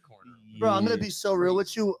on that corner. Bro, I'm gonna be so real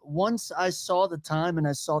with you. Once I saw the time and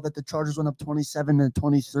I saw that the Chargers went up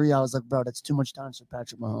 27-23, I was like, bro, that's too much time for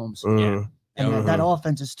Patrick Mahomes. Yeah. And that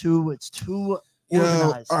offense is too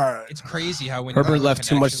organized. All right. It's crazy how when Herbert left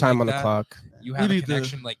too much time on the clock. You have a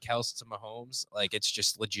connection like Kelsey to Mahomes, like it's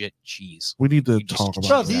just legit cheese. We need to talk about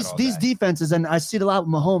Bro, these defenses, and I see it a lot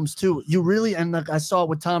with Mahomes too. You really, and like I saw it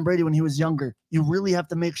with Tom Brady when he was younger, you really have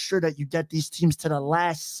to make sure that you get these teams to the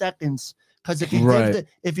last seconds. Because if you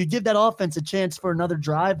give that offense a chance for another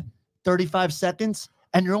drive, 35 seconds,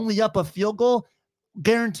 and you're only up a field goal,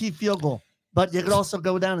 guaranteed field goal. But you could also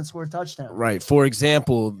go down and score a touchdown. Right. For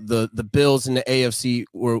example, the Bills in the AFC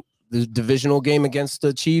were the divisional game against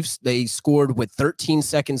the Chiefs. They scored with 13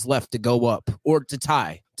 seconds left to go up or to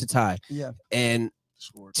tie. Yeah. And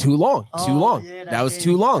too long. Yeah, that was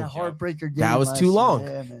too long. Heartbreaker game. That was too long.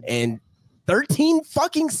 Yeah, and 13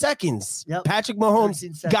 fucking seconds. Yep. Patrick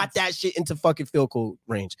Mahomes got that shit into fucking field goal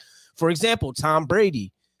range. For example, Tom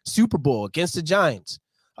Brady, Super Bowl against the Giants.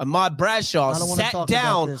 Ahmad Bradshaw sat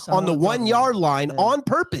down on the 1-yard line on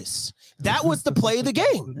purpose. That was the play of the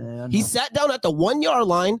game. He sat down at the 1-yard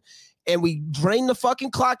line, and we drained the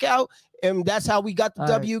fucking clock out, and that's how we got the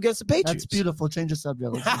W against the Patriots. That's beautiful. Change the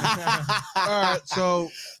subject. All right, so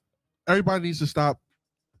everybody needs to stop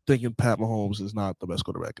thinking Pat Mahomes is not the best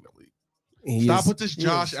quarterback in the league. Stop with this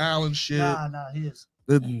Josh Allen shit. Nah, he is.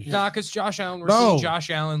 Nah, because Josh Allen, we're seeing Josh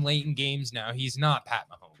Allen late in games now. He's not Pat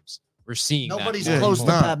Mahomes. We're seeing nobody's close to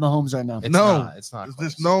Pat Mahomes right now. It's not.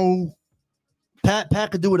 There's no.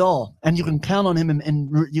 Pat could do it all, and you can count on him, and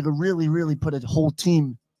you can really, really put a whole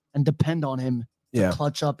team and depend on him to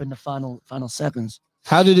clutch up in the final seconds.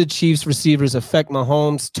 How did the Chiefs receivers affect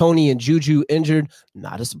Mahomes? Tony and Juju injured,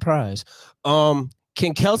 not a surprise. Can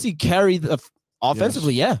Kelsey carry the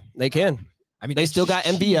offensively? Yes. Yeah, they can. I mean, they still got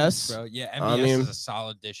MVS. Bro. Yeah, MVS is a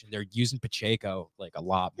solid addition. They're using Pacheco like a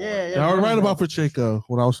lot more. Yeah, I was right about Pacheco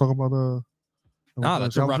when I was talking about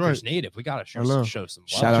that's a Rutgers native. We gotta show some love.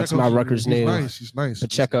 Shout out to my Rutgers native. He's nice.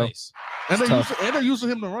 Pacheco. Nice. And they're using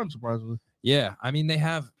him to run, surprisingly. Yeah, I mean, they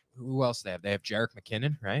have who else they have? They have Jerick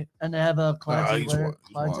McKinnon, right? And they have a Clyde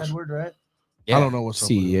Edward, right? Yeah. I don't know what's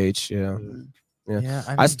CEH, Yeah,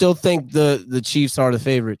 I still think the Chiefs are the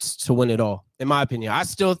favorites to win it all. In my opinion, I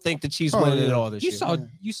still think the Chiefs win it all this year.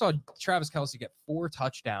 You saw Travis Kelce get 4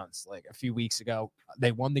 touchdowns like a few weeks ago.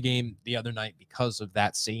 They won the game the other night because of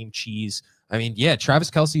that same cheese. I mean, yeah,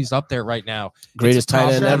 Travis Kelce is up there right now. Greatest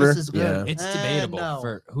tight end ever. Yeah, it's debatable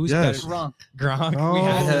for who's better. Gronk.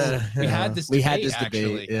 Oh. We had this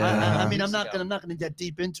debate. Yeah. I mean, I'm not gonna get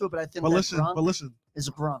deep into it, but I think Gronk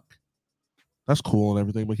is Gronk. That's cool and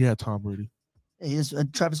everything, but he had Tom Brady. He is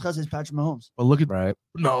Travis Kelce is Patrick Mahomes. But look at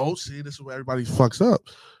see, this is where everybody fucks up.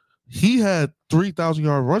 He had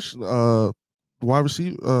 3,000-yard rush, wide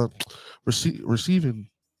receiving.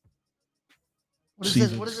 What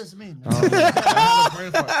does this mean? He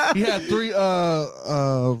had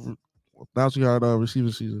 1,000-yard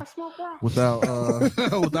receiving season without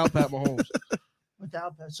Pat Mahomes.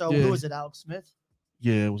 Who was it? Alex Smith?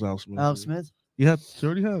 Yeah, it was Alex Smith. Alex Smith. He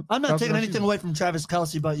already had. I'm not taking anything away from Travis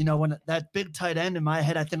Kelce, but when that big tight end in my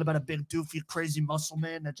head, I think about a big, doofy, crazy muscle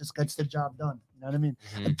man that just gets the job done. You know what I mean?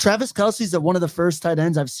 Mm-hmm. Travis Kelce's one of the first tight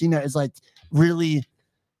ends I've seen that is like really.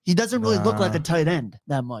 He doesn't really look like a tight end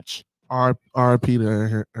that much. R.I.P. to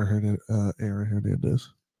Aaron Hernandez.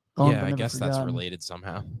 Yeah, I guess that's related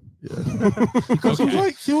somehow. Yeah. Because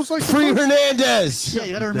he was like free Hernandez. Yeah,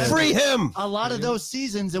 you gotta remember. Free him. A lot of those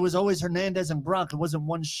seasons, it was always Hernandez and Gronk. It wasn't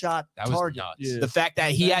one shot target. The fact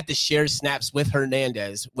that he had to share snaps with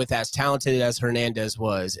Hernandez, with as talented as Hernandez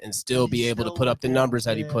was, and still be able to put up the numbers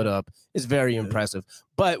that he put up is very impressive.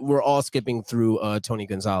 But we're all skipping through Tony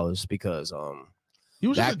Gonzalez because he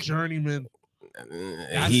was just a journeyman.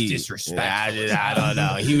 That's disrespectful. I don't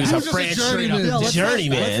know. He was a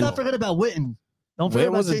journeyman. Let's not forget about Witten. Don't forget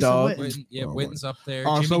about Jason Witten. Yeah, Witten's up there.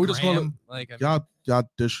 Oh, so we just want y'all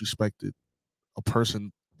disrespected a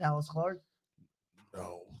person. Dallas Clark.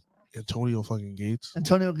 No, Antonio fucking Gates.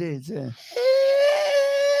 Antonio Gates, yeah.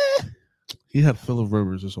 He had Phillip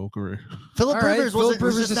Rivers his whole career. Phillip Rivers was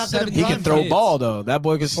just not good. He could throw ball though. That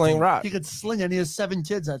boy could sling rock. He could sling, and he has 7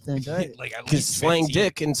 kids, I think. Right? Like he could sling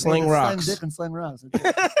dick and sling rocks. Sling dick and sling rocks.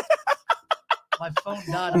 My phone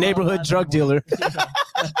died. Neighborhood drug dealer.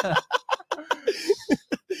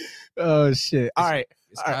 Oh shit! All right.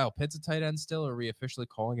 Is Kyle Pitts a tight end still, or are we officially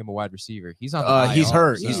calling him a wide receiver? He's on. He's IR,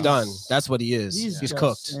 hurt. so. He's done. That's what he is. He's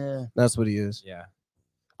cooked. Yeah. That's what he is. Yeah.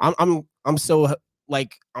 I'm so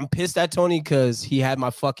like I'm pissed at Tony because he had my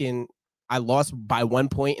fucking. I lost by 1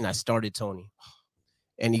 point and I started Tony,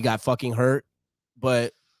 and he got fucking hurt.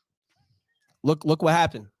 But look what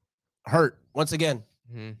happened. Hurt once again.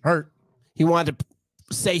 Hurt. He wanted to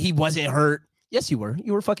say he wasn't hurt. Yes, you were.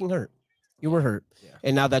 You were fucking hurt. You were hurt. Yeah.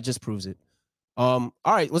 And now that just proves it. All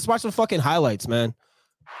right, let's watch some fucking highlights, man.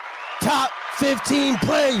 Top 15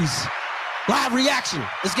 plays. Live reaction.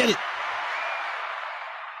 Let's get it.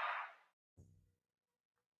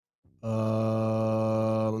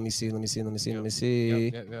 Let me see.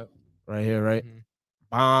 Yep. Right here, right?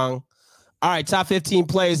 Bong. All right, top 15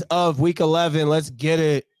 plays of week 11. Let's get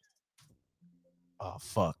it. Oh,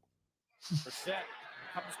 fuck.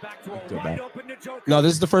 No,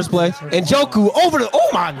 this is the first play. And Njoku over the. Oh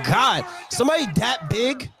my God! Somebody that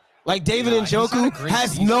big, like David Njoku,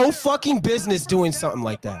 has no fucking business doing something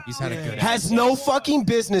like that. He's had a good. Has no fucking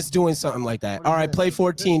business doing something like that. All right, play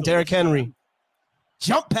 14. Derrick Henry.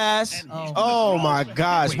 Jump pass. Oh my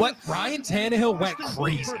gosh! What Ryan Tannehill went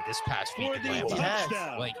crazy this past week.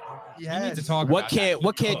 Like, you need to talk. What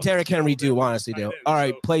can't Derrick Henry do? Honestly, though. All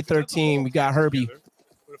right, play 13. We got Herbie.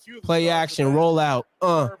 Play action, roll out.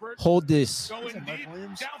 Hold this.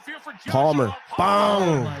 Palmer.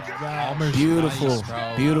 Bong. Beautiful.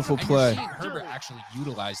 Nice, beautiful play. Herbert actually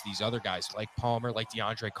utilized these other guys like Palmer, like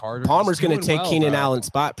DeAndre Carter. Palmer's going to take Keenan Allen's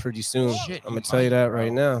spot pretty soon. I'm going to tell you that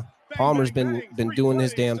right now. Palmer's been doing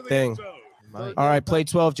his damn thing. All right, play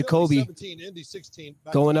 12, Jacoby.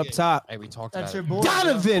 Going up top. Hey, we talked about your boy,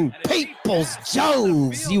 Donovan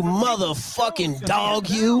Peoples-Jones, you motherfucking dog,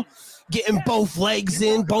 you. Getting both legs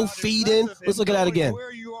in, both feet in. Let's look at that again.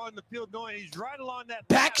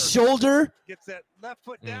 Back shoulder.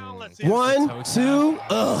 One, two.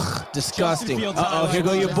 Ugh, disgusting. Here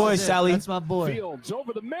go your boy, Sally. That's my boy.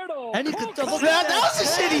 And he could that was a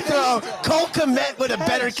shitty throw. Cole Kmet with a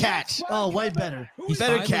better catch. Oh, way better. He's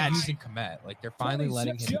better finally catch. Using Kmet. Like they're finally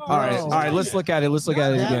letting him. All right. Let's look at it. Let's look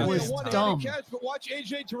at it That again. was dumb. But watch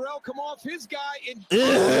AJ Terrell come off his guy and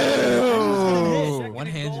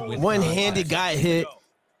One-handed got hit.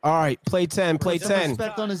 All right, play 10. Play 10.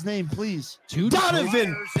 Respect on his name, please.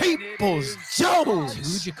 Donovan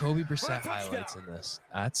Peoples-Jones. 2 Jacoby Brissett highlights in this.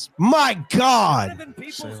 That's my God.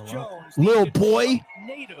 Little boy.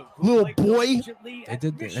 They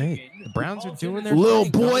did. Hey, the Browns are doing their little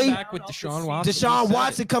thing. boy. Back with Deshaun Watson. Deshaun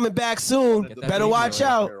Watson coming back soon. Better watch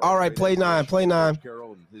out. All right, play 9. Play 9.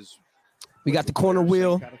 We got the corner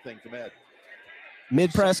wheel.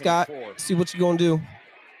 Mid Prescott. See what you're gonna do.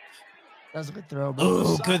 That was a good throw.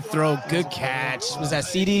 Oh, good throw. Good catch. Was that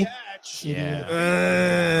CD?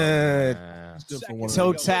 Yeah.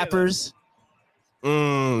 Toe tappers.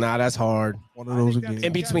 Nah, that's hard. One of those again.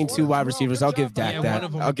 In between 2 wide receivers. I'll give Dak that.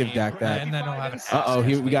 I'll give Dak that. And then I'll have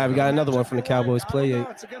Here we got another one from the Cowboys. Play 8.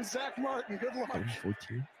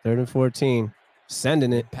 3rd and 14.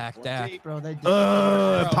 Sending it. Pack Dak. Bro, they did.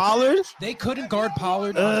 Pollard? They couldn't guard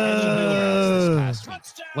Pollard on any wheel routes this past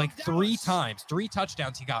week. Like 3 times. 3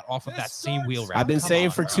 touchdowns he got off of that same wheel route. I've been saying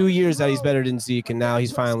for 2 years that he's better than Zeke, and now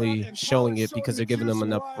he's finally showing it because they're giving him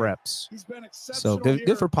enough reps. So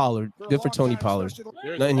good for Pollard. Good for Tony Pollard.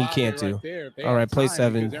 Nothing he can't do. All right, play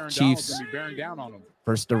 7. Chiefs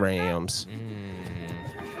versus the Rams.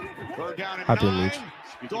 Happy Mooch.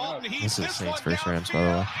 This is Saints versus Rams, by the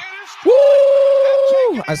way.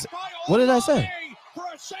 Woo! What did I say?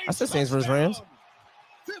 I said Saints versus Rams.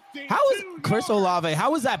 How is Chris Olave?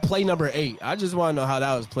 How was that play number 8? I just want to know how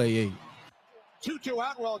that was play 8.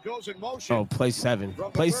 Oh, play 7.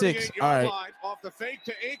 Play 6. All right.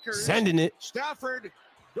 Sending it. Stafford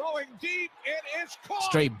going deep. It is caught.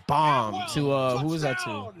 Straight bomb to who was that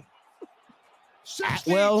to?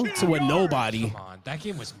 Atwell to a nobody. Come on, that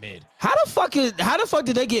game was mid. How the fuck did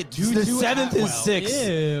they get the 7th and 6th?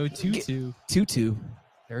 Ew, 2-2.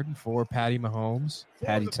 3rd and 4, Patty Mahomes.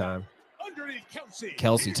 Patty time.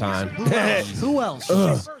 Kelsey time. Who else?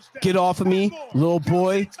 Get off of me, little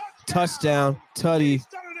boy. Touchdown. Tutty.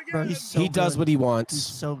 Bro, he does what he wants. He's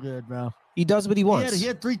so good, bro. He does what he wants. He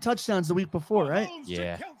had 3 touchdowns the week before, right?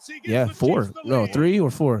 Yeah. 4. No, 3 or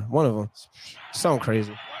 4. One of them. Sound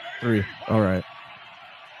crazy. 3. All right.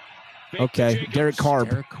 Okay, Derek Carr.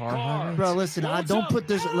 Derek Carr. Bro, listen, I don't put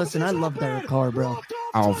this. Listen, I love Derek Carr, bro.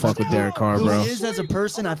 I don't fuck with Derek Carr, Who bro. he is as a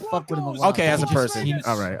person, I fuck with him a lot. Okay, as a He person. just-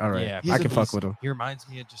 All right. Yeah, I can fuck with him. He reminds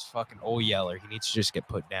me of just fucking old Yeller. He needs to just get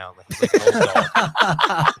put down. Like, he's like an old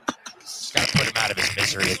dog. Just gotta put him out of his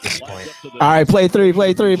misery at this point. All right, play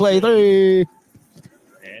three.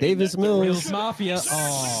 Davis Mills. Mills Mafia.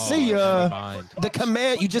 Oh, See ya. never mind. The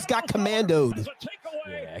command. You just got commandoed.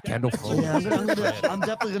 Yeah, Kendall Fuller. Yeah, I'm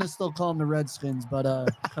definitely gonna still call them the Redskins, but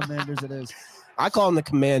Commanders it is. I call them the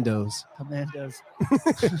Commandos. Commandos.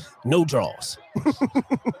 No draws.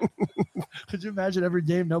 Could you imagine every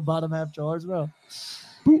game no bottom half jars, bro?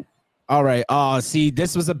 All right. Oh, see,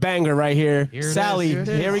 this was a banger right here. Here it Sally. is,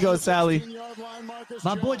 here it Here we go, Sally.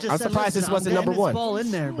 My boy just I'm said, surprised this "Listen, wasn't I'm number getting one." this ball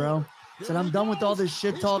in there, bro. Said I'm done with all this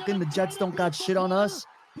shit talking. The Jets don't got shit on us,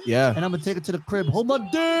 Yeah. and I'm gonna take it to the crib. Hold my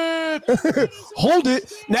dick. Hold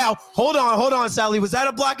it. Now, hold on, Sally. Was that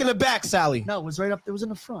a block in the back, Sally? No, it was right up. It was in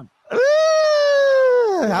the front.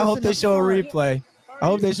 I hope they show a replay.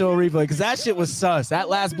 Because that shit was sus. That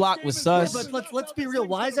last block was Yeah, sus. but let's be real.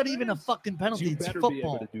 Why is that even a fucking penalty? It's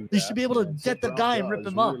football. You should be able to get the guy and rip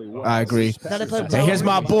him up. I agree. Now they play And here's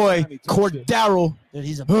my boy, Cordero. Dude,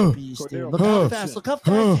 he's a big beast, dude. Look how fast. Look how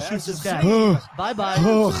fast he shoots this guy. Bye bye.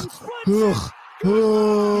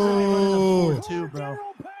 Too, bro.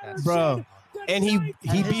 Bro. And he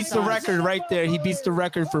his beats the size. record right there. He beats the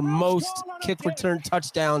record for most kick return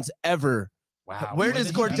touchdowns ever. Wow. Where When does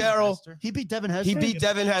did he beat Cordero- Hester? He beat Devin Hester. He beat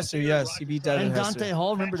Devin Hester. Yes, he beat Devin and Hester. Dante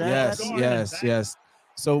Hall. Remember that? Yes.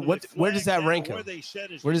 So where does that rank him?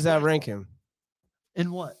 Where does that rank him?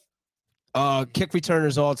 In what? Kick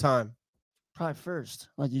returners all time. Probably first,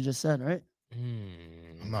 like you just said, right?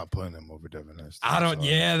 I'm not putting him over Devin Hester. I don't. Sorry.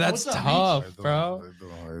 Yeah, that's What's up, tough, How you doing? bro.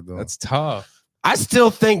 How you doing? That's tough. I still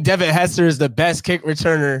think Devin Hester is the best kick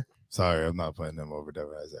returner Sorry, I'm not putting him over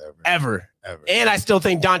Devin Hester ever. ever. And I still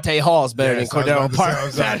think Dante Hall is better than Yes, I was about Cordero to say, I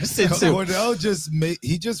was like, Patterson too. Cordell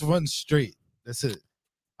he just runs straight. That's it.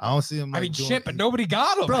 I don't see him. I Like, mean, doing- shit, but nobody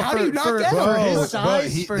got him. Bro, How do you knock that for out? his Bro,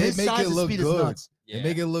 size, they make it the look speed is good. nuts. They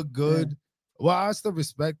make it look good. Well, I still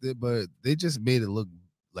respect it, but they just made it look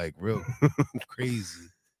like real crazy.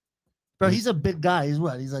 Bro, he's a big guy. He's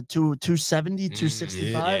what? He's like 270,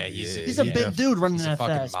 265. Yeah, He's a yeah. big dude running He's a that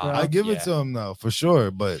fucking fast, bro. mob. I give Yeah. it to him though, for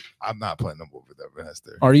sure, but I'm not putting him over Devin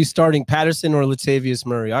Hester. Are you starting Patterson or Latavius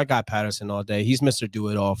Murray? I got Patterson all day. He's Mr. Do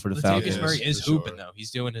It All for the Latavius Falcons. Murray for is sure. hooping though.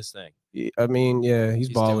 He's doing his thing. I mean, yeah, he's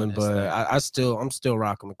He's balling, doing his but thing. I'm still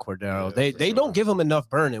rocking with Cordero. Yeah, they for they sure. don't give him enough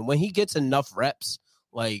burning. When he gets enough reps,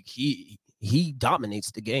 like he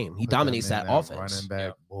dominates the game. He dominates that offense. Running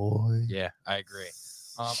back, boy. Yeah, I agree.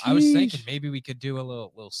 I was thinking Sheesh. maybe we could do a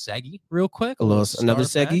little seggy real quick. A little another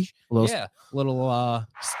start seggy. bench. A little Yeah, little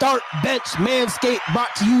Start Bench Manscaped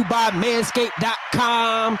brought to you by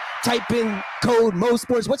manscaped.com. Type in code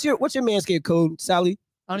MoSports. What's your Manscaped code, Sally?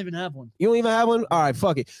 I don't even have one. You don't even have one? All right,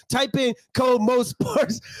 fuck it. Type in code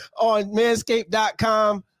MoSports on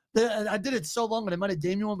manscaped.com. I did it so long, and I might have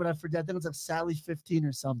gave you one, but I forgot. I think it was like Sally 15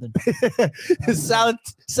 or something.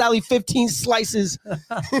 Sally 15 slices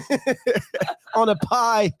on a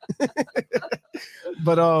pie.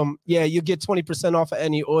 But yeah, you get 20% off of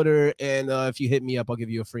any order, and if you hit me up, I'll give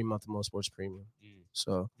you a free month of Mo Sports Premium.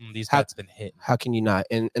 So these How- bets been hitting. how can you not?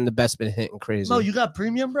 And the bet's been hitting crazy. No, you got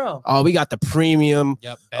premium, bro. Oh, we got the premium.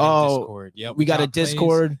 Yep. Betting Oh, Discord. Yep. We got a plays,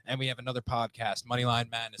 Discord. and we have another podcast, Moneyline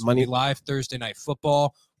Madness. Money- We'll be live Thursday Night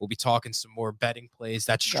Football. We'll be talking some more betting plays.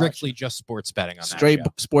 That's strictly just sports betting on Straight that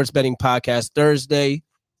show. sports betting podcast Thursday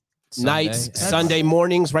nights, Sunday. Sunday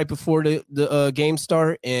mornings right before the game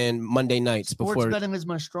start, and Monday nights Sports before. betting is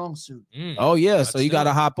my strong suit. Oh yeah, Let's so you do got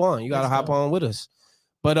to it. hop on. You got to Let's hop go. on with us.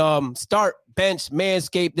 But start bench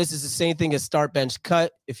Manscaped. This is the same thing as start bench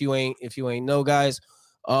cut. If you ain't know, guys.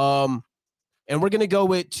 And we're gonna go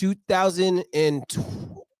with 2000 and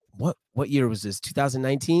what year was this?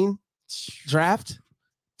 2019 draft.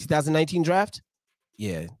 2019 draft.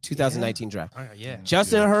 Yeah, 2019 draft. Oh, yeah.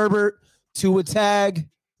 Justin Herbert, Tua Tag,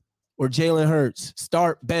 or Jalen Hurts.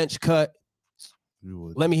 Start bench cut. You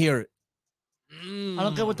would. Let me hear it. I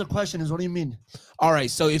don't get what the question is. What do you mean? All right.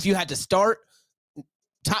 So if you had to start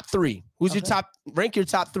top three, who's your Okay. top? Rank your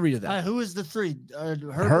top three to All that. right, who is the three?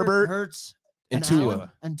 Herbert, Hurts, and Tua. Allen,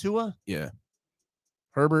 and Tua. Yeah.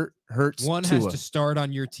 Herbert, Hurts, One Tua. has to start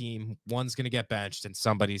on your team. One's going to get benched, and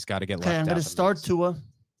somebody's got to get left Okay, I'm out gonna the start mix. Tua.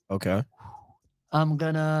 Okay. I'm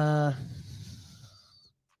gonna,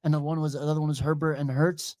 and the other one was Herbert and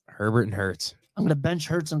Hurts. Herbert and Hurts. I'm gonna bench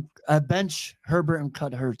Hurts and bench Herbert and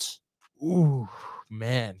cut Hurts. Ooh,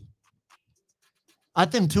 man. I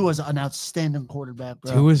think Tua's an outstanding quarterback,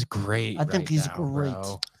 bro. Tua's great. I think right he's now, great.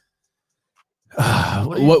 bro.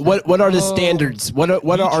 What are the standards? What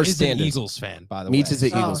are our is standards? An Eagles fan, by the way. Meech is an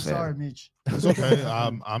Eagles fan. Sorry, Meech. It's okay.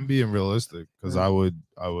 I'm being realistic because I would.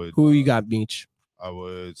 Who you got, Meech? I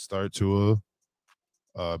would start Tua,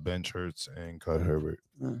 bench Hurts, and cut Herbert.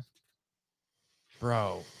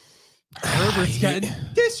 Bro, Herbert's getting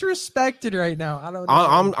disrespected right now. I don't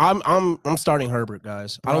know. I'm starting Herbert,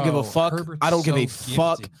 guys. I don't give a fuck. I don't give a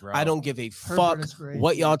fuck. I don't give a fuck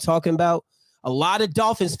what y'all talking about. A lot of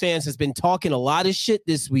Dolphins fans has been talking a lot of shit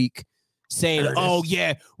this week, saying, "Oh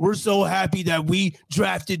yeah, we're so happy that we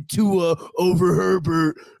drafted Tua over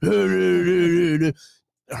Herbert."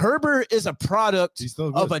 Herbert is a product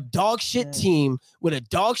of a dog shit team with a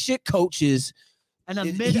dog shit coaches and a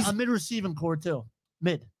mid receiving core too.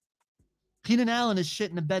 Mid. Keenan Allen is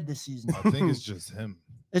shit in the bed this season. I think it's just him.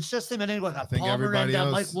 It's just him and anyone. I think Palmer everybody and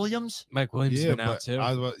else. Mike Williams. Mike Williams been out too.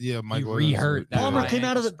 Mike Williams. Re-hurt that Palmer came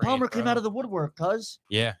out of the sprain, came out of the woodwork, cuz.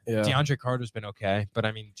 Yeah. DeAndre Carter's been okay, but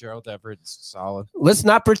I mean Gerald Everett's solid. Let's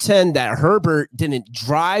not pretend that Herbert didn't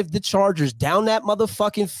drive the Chargers down that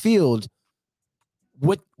motherfucking field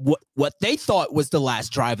with what they thought was the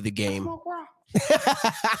last drive of the game.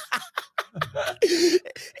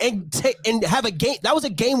 and have a game. That was a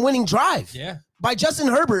game-winning drive. Yeah. By Justin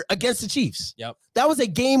Herbert against the Chiefs. Yep. That was a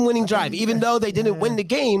game-winning drive, even though they didn't win the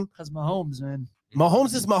game. Because Mahomes, man.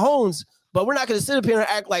 Mahomes is Mahomes, but we're not going to sit up here and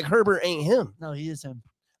act like Herbert ain't him. No, he is him.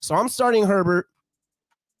 So I'm starting Herbert.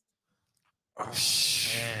 Oh,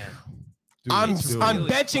 man. I'm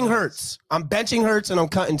benching Hurts. I'm benching Hurts and I'm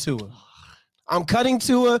cutting Tua. I'm cutting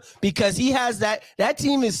Tua because he has that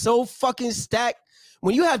team is so fucking stacked.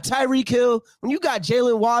 When you have Tyreek Hill, when you got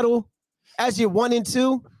Jalen Waddle as your 1 and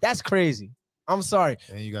 2, that's crazy. I'm sorry.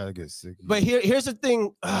 And you gotta get sick. But here's the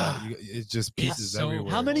thing. It just pieces everywhere.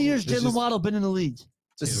 How many years Jalen Waddle been in the league?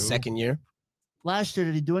 This is second year. Last year,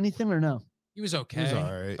 did he do anything or no? He was okay. He was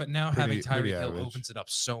all right. But now having Tyreek Hill opens it up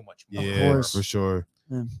so much more. Yeah, for sure.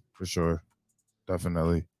 Yeah. For sure.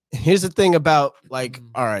 Definitely. Here's the thing about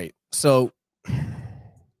all right. So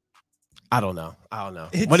I don't know.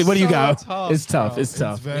 What do you got? Tough, it's tough. It's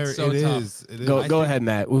tough. It's so tough. It is. Go ahead,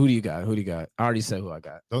 Matt. Who do you got? I already said who I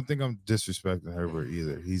got. Don't think I'm disrespecting Herbert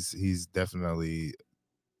either. He's definitely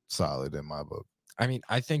solid in my book. I mean,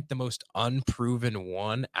 I think the most unproven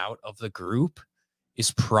one out of the group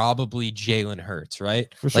is probably Jalen Hurts, right?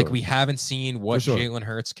 For sure. Like we haven't seen what Jalen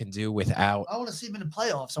Hurts can do without. I want to see him in the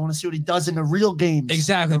playoffs. I want to see what he does in the real games.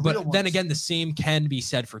 Exactly. But then again, the same can be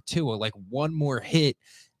said for Tua. Like one more hit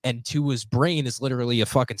and Tua's brain is literally a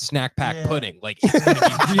fucking snack pack pudding. Like it's going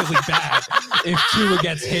to be really bad if Tua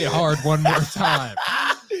gets hit hard one more time.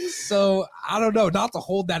 So I don't know, not to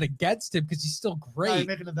hold that against him because he's still great. You're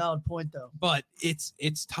making a valid point though. But it's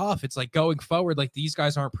tough. It's like going forward, like these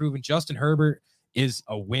guys aren't proven. Justin Herbert is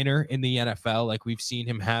a winner in the NFL. Like we've seen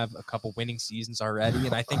him have a couple winning seasons already.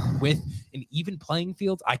 And I think with an even playing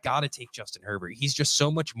field, I got to take Justin Herbert. He's just so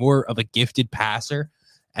much more of a gifted passer.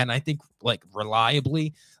 And I think like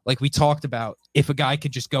reliably, like we talked about, if a guy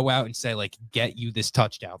could just go out and say like, get you this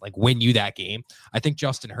touchdown, like win you that game. I think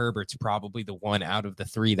Justin Herbert's probably the one out of the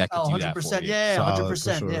three that can do that for you. Yeah,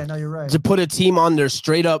 100%. Sure. Yeah, no, you're right. To put a team on their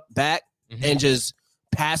straight up back and just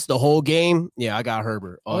pass the whole game. Yeah, I got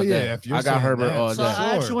Herbert all day. I got Herbert all day. So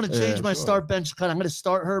I actually want to change my start bench cut. I'm going to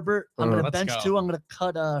start Herbert. I'm going to bench Tua. I'm going to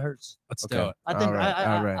cut Hurts. Let's do it. I think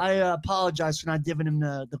I apologize for not giving him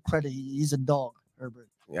the credit. He's a dog, Herbert.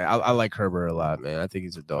 Yeah, I like Herbert a lot, man. I think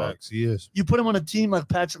he's a dog. He is. You put him on a team like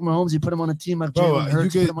Patrick Mahomes. You put him on a team like Jalen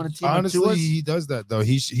Hurts. You put him on a team honestly, like he does that though.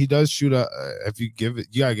 He does shoot out. If you give it,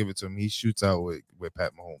 you gotta give it to him. He shoots out with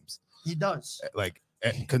Pat Mahomes. He does. Like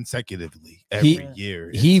consecutively every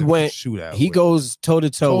year. He went shootout. He goes toe to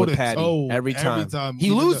toe with Patty every time.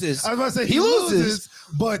 He loses. I was about to say he loses,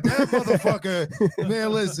 but that motherfucker,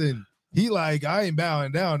 man, listen. He like, I ain't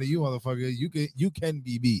bowing down to you, motherfucker. You can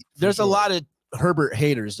be beat. There's a lot of Herbert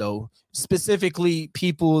haters though, specifically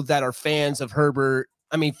people that are fans of Herbert.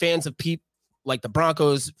 I mean, fans of people like the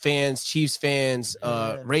Broncos fans, Chiefs fans,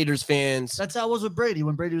 Raiders fans. That's how it was with Brady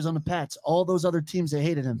when Brady was on the Pats. All those other teams, they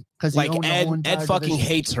hated him because like Ed fucking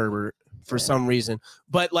hates Herbert for some reason.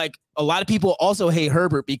 But like a lot of people also hate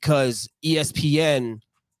Herbert because ESPN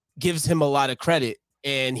gives him a lot of credit,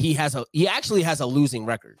 and he actually has a losing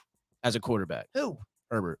record as a quarterback. Who?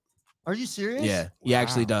 Herbert. Are you serious? Yeah, he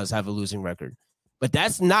actually does have a losing record. But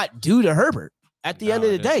that's not due to Herbert. At the end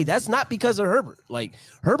of the day, that's not because of Herbert. Like,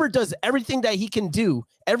 Herbert does everything that he can do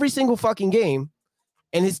every single fucking game,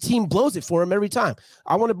 and his team blows it for him every time.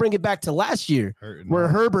 I want to bring it back to last year where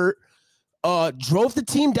Herbert drove the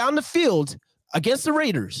team down the field against the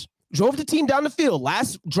Raiders. Drove the team down the field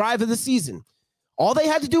last drive of the season. All they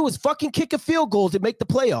had to do was fucking kick a field goal to make the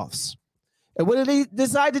playoffs. And what do they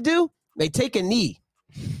decide to do? They take a knee.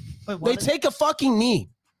 They take a fucking knee.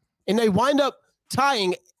 And they wind up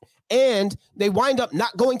tying, and they wind up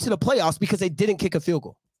not going to the playoffs because they didn't kick a field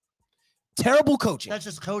goal. Terrible coaching. That's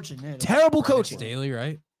just coaching. Yeah. Terrible coaching. Staley,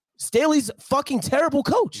 right? Staley's a fucking terrible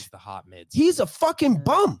coach. He's the hot mids. He's a fucking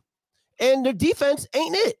bum. And their defense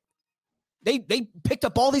ain't it. They picked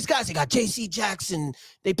up all these guys. They got J.C. Jackson.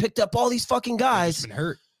 They picked up all these fucking guys. He's been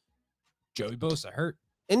hurt. Joey Bosa hurt.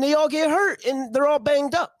 And they all get hurt, and they're all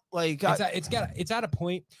banged up. Like it's at a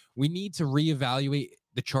point we need to reevaluate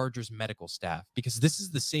the Chargers medical staff, because this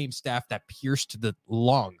is the same staff that pierced the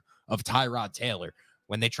lung of Tyrod Taylor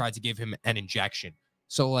when they tried to give him an injection.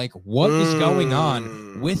 So, like, what is going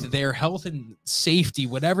on with their health and safety,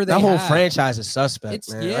 whatever they have? That whole franchise is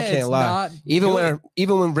suspect, man. I can't lie.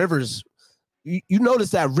 Even when Rivers, you notice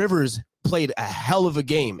that Rivers played a hell of a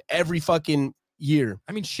game every fucking year.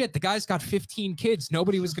 I mean, shit, the guy's got 15 kids.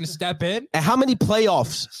 Nobody was going to step in. And how many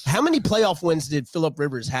playoff wins did Phillip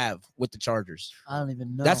Rivers have with the Chargers? I don't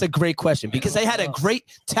even know. That's a great question, because they had a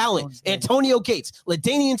great talent. Antonio Gates,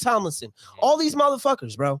 LaDainian Tomlinson, all these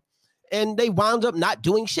motherfuckers, bro. And they wound up not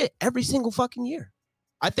doing shit every single fucking year.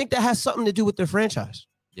 I think that has something to do with their franchise.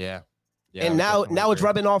 Yeah. And now it's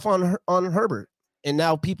rubbing off on Herbert. And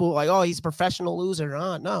now people are like, oh, he's a professional loser.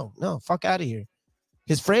 No, fuck out of here.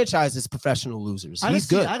 His franchise is professional losers. He's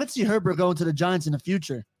good. I could see Herbert going to the Giants in the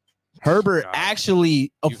future. Herbert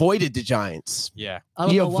actually avoided the Giants. Yeah.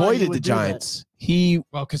 He avoided the Giants.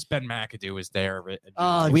 Because Ben McAdoo was there.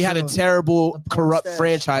 We had a terrible, corrupt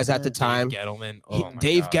franchise at the time.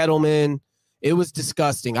 Dave Gettleman. It was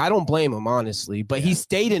disgusting. I don't blame him, honestly. But he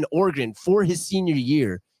stayed in Oregon for his senior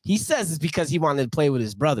year. He says it's because he wanted to play with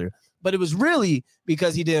his brother. But it was really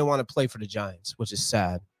because he didn't want to play for the Giants, which is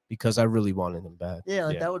sad, because I really wanted him bad.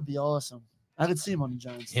 Yeah, that would be awesome. I could see him on the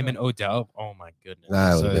Giants. Him and Odell. Oh my goodness.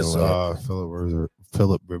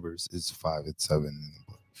 Phillip Rivers is 5-7 in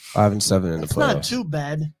the 5-7 in the playoffs. It's not too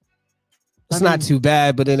bad. It's not too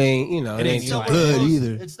bad, but it ain't, it ain't too good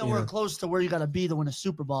either. It's nowhere close to where you got to be to win a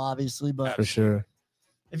Super Bowl, obviously. But for sure.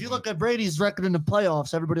 If you look at Brady's record in the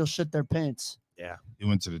playoffs, everybody will shit their pants. Yeah. He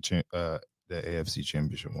went to the AFC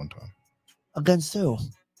Championship one time. Against who?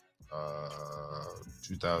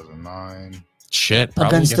 2009. Shit.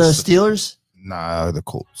 Against the Steelers? Nah, the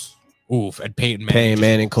Colts. Oof, and Peyton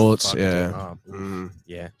Manning Colts. Yeah.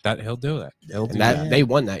 Yeah. He'll do that. They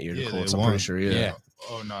won that year, the Colts, I'm pretty sure. Yeah.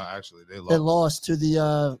 Oh, no, actually, they lost. They lost to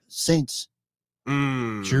the Saints.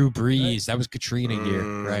 Drew Brees. That was Katrina year,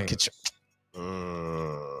 right?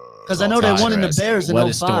 Because I know they won in the Bears in 05. What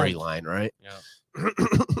a storyline, right? Yeah.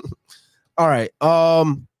 All right.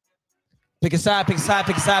 Pick a side. Brought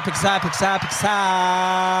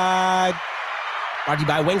to you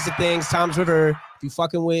by Wings and Things, Tom's River. If you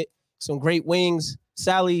fucking with some great wings,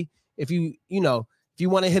 Sally, if you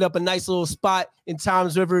want to hit up a nice little spot in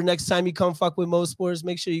Tom's River next time you come fuck with Mo Sports,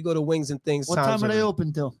 make sure you go to Wings and Things. What time are they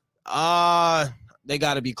open till? They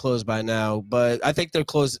got to be closed by now, but I think they're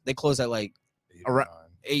closed. They close at like around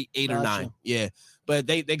 8 or 9. Yeah, but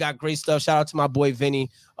they got great stuff. Shout out to my boy Vinny.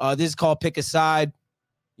 This is called Pick a Side.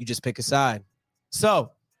 You just pick a side.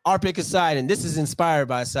 So our pick a side, and this is inspired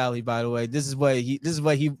by Sally, by the way. This is what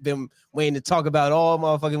he been waiting to talk about all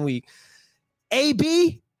motherfucking week.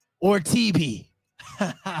 AB or TB?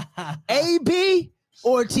 AB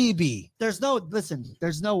or TB? There's no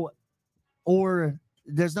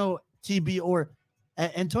TB or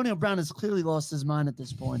Antonio Brown has clearly lost his mind at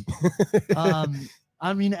this point.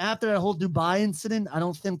 I mean, after that whole Dubai incident, I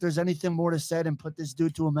don't think there's anything more to say than put this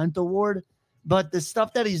dude to a mental ward. But the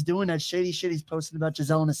stuff that he's doing, that shady shit he's posting about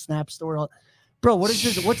Giselle in a Snap story, bro, what is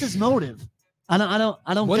this? What's his motive? I don't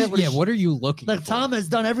get what are you looking like for? Tom has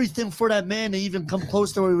done everything for that man to even come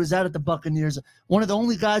close to where he was at the Buccaneers. One of the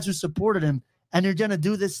only guys who supported him, and you're gonna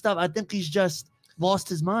do this stuff. I think he's just lost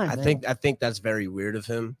his mind. I think that's very weird of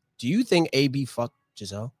him. Do you think AB fucked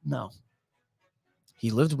Giselle? No.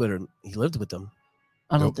 He lived with her. He lived with them.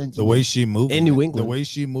 I don't think the way she moved in New England. The way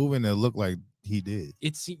she moving, it looked like he did.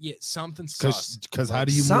 It's something sus. Because how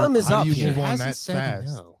do you move on that fast?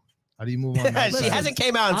 No. How do you move on that She fast? hasn't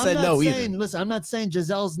came out and said no either. Listen, I'm not saying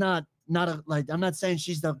Giselle's not I'm not saying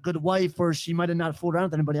she's the good wife or she might have not fooled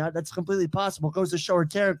around with anybody. That's completely possible. It goes to show her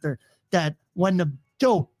character that when the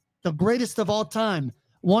greatest of all time,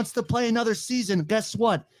 wants to play another season, guess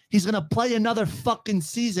what? He's going to play another fucking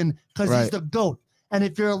season because he's the GOAT. And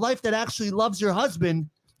if you're a life that actually loves your husband,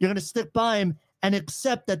 you're going to stick by him and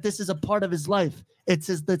accept that this is a part of his life. It's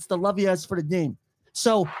the love he has for the game.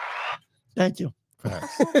 So, thank you. I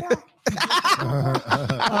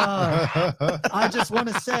just want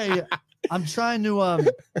to say, I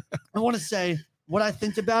want to say what I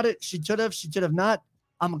think about it, she should have not.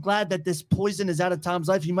 I'm glad that this poison is out of Tom's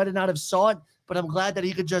life. He might not have saw it, but I'm glad that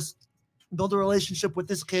he could just build a relationship with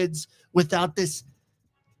his kids without this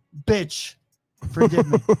bitch. Forgive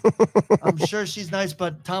me. I'm sure she's nice,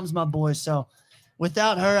 but Tom's my boy. So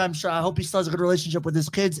without her, I hope he still has a good relationship with his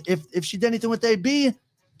kids. If she did anything with AB,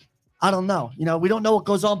 I don't know. You know, we don't know what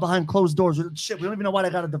goes on behind closed doors. Shit, we don't even know why they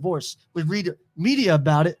got a divorce. We read media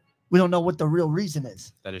about it. We don't know what the real reason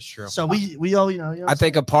is. That is true. So we all, you know I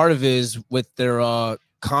think a part of it is with their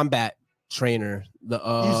combat trainer. You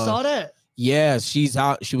saw that? Yeah, she's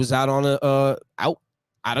out. She was out on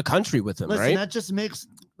out of country with him, Listen, right? that just makes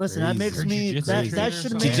Crazy. that makes me that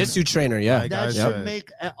should make Jiu-jitsu trainer, yeah. that should make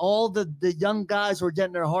all the young guys who are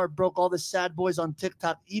getting their heart broke, all the sad boys on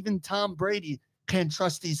TikTok, even Tom Brady can't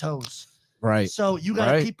trust these hoes. Right. So you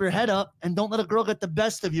got to keep your head up and don't let a girl get the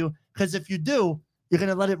best of you, because if you do, you're going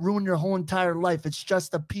to let it ruin your whole entire life. It's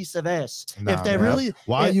just a piece of ass. If they really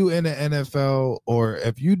why you in the NFL, or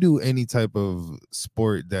if you do any type of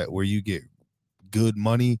sport where you get good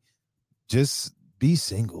money, just be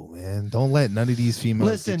single, man. Don't let none of these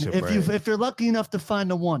females. Listen, if you're lucky enough to find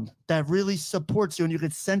the one that really supports you and you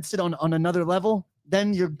could sense it on another level,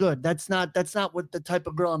 then you're good. That's not what the type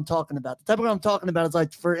of girl I'm talking about. The type of girl I'm talking about is,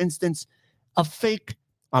 like, for instance, a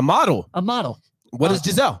model. What is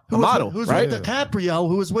Giselle? A model, who's right? with DiCaprio,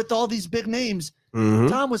 who was with all these big names. Mm-hmm.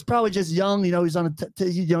 Tom was probably just young. You know, he's on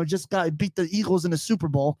just beat the Eagles in the Super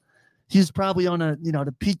Bowl. He's probably on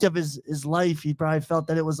the peak of his life. He probably felt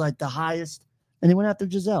that it was like the highest, and he went after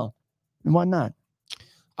Giselle. And why not?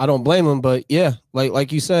 I don't blame him, but yeah,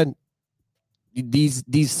 like you said,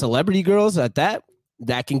 these celebrity girls at that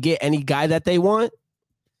can get any guy that they want.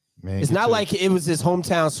 Man, it's not like it was his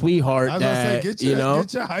hometown sweetheart. Get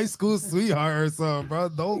your high school sweetheart or something, bro.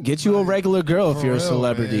 Don't get you a regular girl if you're a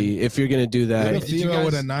celebrity. Man. If you're gonna do that, get a female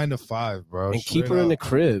with a 9 to 5, bro, and keep her in the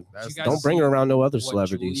crib. Don't bring her around no other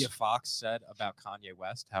celebrities. Julia Fox said about Kanye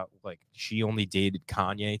West, how like she only dated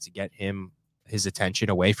Kanye to get his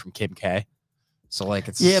attention away from Kim K. So like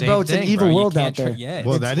it's the same bro, it's thing, an evil world out there.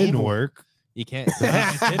 Well, that didn't work. You can't.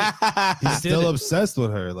 He's still obsessed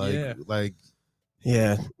with her.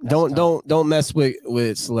 Yeah, don't mess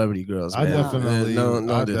with celebrity girls. I man.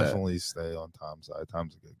 definitely stay on Tom's side.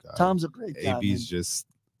 Tom's a good guy. Tom's a great guy.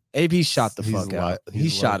 AB shot the fuck out.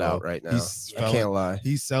 He's shot out right now. I can't lie.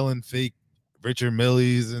 He's selling fake Richard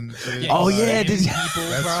Milles and shit. Oh yeah, that's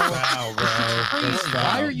foul, bro.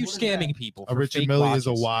 Why are you scamming people? A Richard Mille is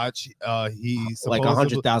a watch. He like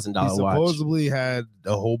 $100,000 watch. Supposedly had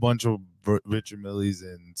a whole bunch of Richard Milles,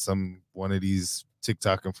 and one of these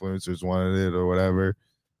TikTok influencers wanted it or whatever.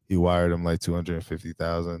 He wired him like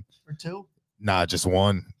 $250,000 for two. Nah, just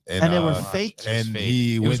one, and they were fake. And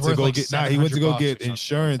he went to go get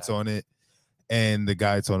insurance on it, and the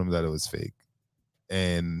guy told him that it was fake,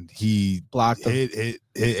 and he blocked him. Hit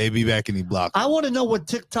AB back, and he blocked him. I want to know what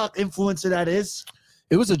TikTok influencer that is.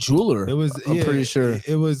 It was a jeweler. It was. I'm pretty sure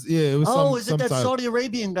it was. Yeah, it was. Oh, is it that Saudi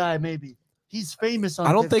Arabian guy? Maybe. He's famous on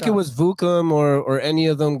I don't TikTok. think it was Vukum or any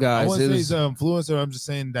of them guys. I wouldn't say he's an influencer. I'm just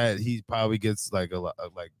saying that he probably gets like a lot,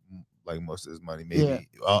 like most of his money, maybe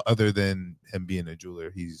other than him being a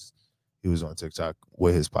jeweler. He was on TikTok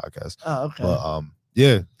with his podcast. Oh, okay. But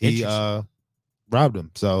he robbed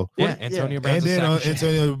him. So Antonio Brown. And then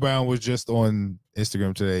Antonio Brown was just on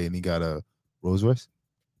Instagram today, and he got a Rolls Royce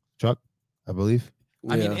truck, I believe.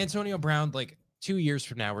 I mean, Antonio Brown. Like 2 years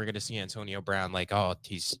from now, we're gonna see Antonio Brown. Like, oh,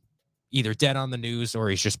 he's either dead on the news or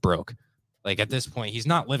he's just broke. Like at this point, he's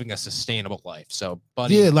not living a sustainable life. So,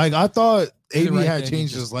 buddy, yeah, like I thought AB had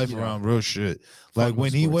changed his life around real shit. Like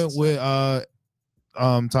when he went with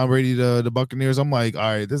Tom Brady to the Buccaneers, I'm like, all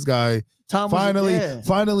right, this guy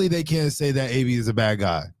finally they can't say that AB is a bad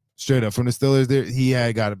guy. Straight up from the Steelers, he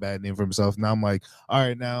had got a bad name for himself. Now I'm like, all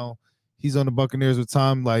right, now he's on the Buccaneers with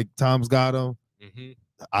Tom. Like Tom's got him. Mm-hmm.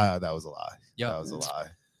 That was a lie. Yeah, that was a lie.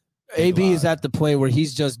 AB is at the point where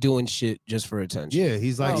he's just doing shit just for attention. Yeah,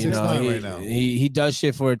 he's like 6'9" right now. He does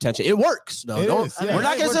shit for attention. It works, though. We're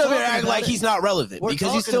not gonna sit here and act like he's not relevant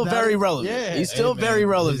because he's still very relevant. Yeah. He's still very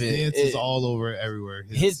relevant. His dance is all over everywhere.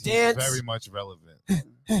 His dance is very much relevant.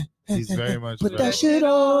 He's very much put that shit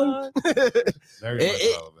on. Very much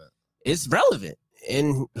relevant. It's relevant,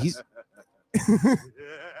 and he's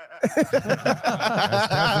That's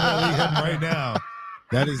definitely him right now.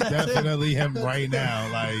 That is definitely him right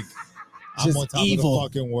now. Like I'm on top evil.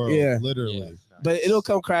 of the fucking world, literally. Yeah. But it'll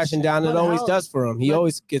come crashing down. It always does for him. He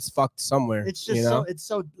always gets fucked somewhere. It's just so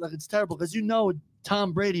it's terrible because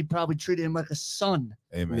Tom Brady probably treated him like a son.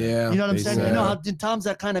 Amen. Yeah, you know what I'm saying. You know how Tom's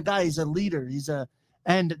that kind of guy. He's a leader.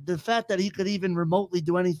 And the fact that he could even remotely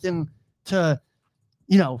do anything to,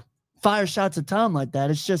 fire shots at Tom like that.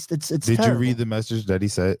 It's just it's. Did terrible. you read the message that he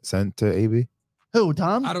sent to AB? Who,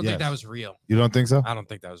 Tom? I don't think that was real. You don't think so? I don't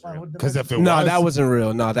think that was real. Because if it no, was, that wasn't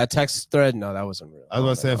real. No, that text thread, no, that wasn't real. I was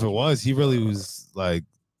gonna say if it was, he really was like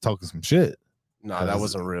talking some shit. No, that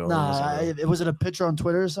wasn't real. Nah, was it a picture on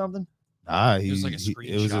Twitter or something? Nah, it was like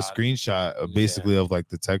it was a screenshot of basically of like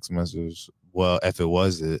the text message. Well, if it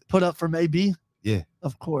was it put up from AB, yeah,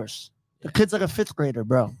 of course. The kid's like a 5th grader,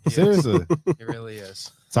 bro. Yeah. Seriously, it really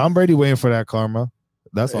is. Tom Brady waiting for that karma.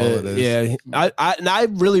 That's all it is. Yeah, I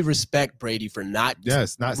really respect Brady for not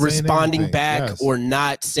responding back or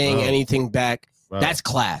not saying anything back. Bro. That's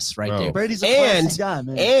class right there. Brady's a classy guy,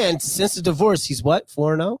 man. And since the divorce, he's what,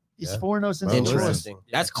 4-0? He's 4-0 since Interesting.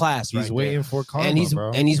 That's class. He's waiting for karma,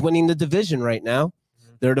 and he's winning the division right now.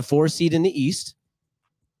 They're the 4 seed in the East.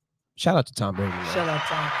 Shout out to Tom Brady. Man. Shout out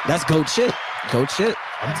Tom. That's GOAT shit. GOAT shit.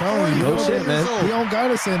 I'm telling you, GOAT shit, man. He don't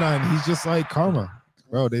gotta say nothing. He's just like karma.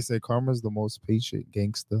 Bro, they say karma's the most patient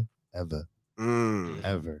gangster ever.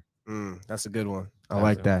 Ever. That's a good one. I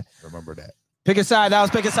like that. Remember that. Pick a side. That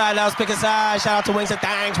was pick a side. That was pick a side. Shout out to Wings and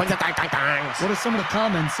Thanks. Wings and Thanks. What are some of the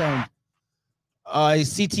comments saying?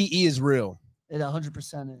 CTE is real. It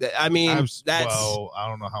 100% is. I mean, that's. Well, I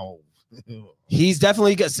don't know how. He's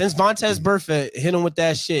definitely good. Since Vontaze Burfict hit him with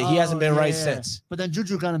that shit, he hasn't been right since. But then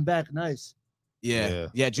Juju got him back. Nice. Yeah.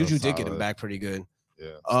 Juju did get him back pretty good.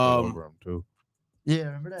 Yeah. Over him too. Yeah,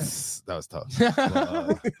 remember that? That was tough.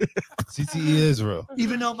 CTE is real.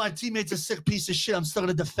 Even though my teammate's a sick piece of shit, I'm still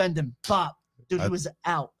gonna defend him. Pop, dude, he was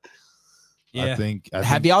out. Yeah. I think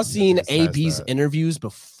have y'all seen AB's interviews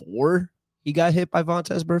before he got hit by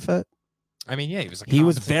Vontaze Burfict? I mean, yeah, he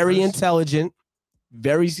was very intelligent,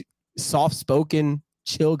 very soft-spoken,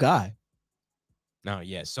 chill guy. No,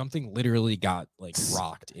 yeah, something literally got like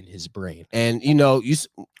rocked in his brain. And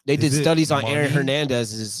they did studies on Aaron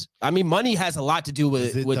Hernandez's. I mean, money has a lot to do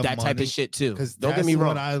with that type of shit too. Because don't get me wrong.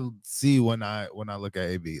 What I see when I look at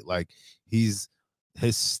AB, like his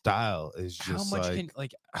style is just how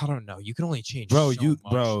much I don't know. You can only change. Bro,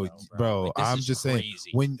 bro. Like, I'm just saying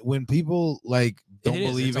when people like don't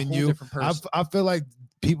believe in you, I feel like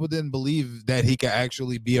people didn't believe that he could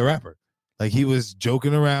actually be a rapper. Like he was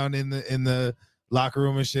joking around in the locker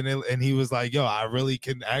room and shit, and he was like, yo, I really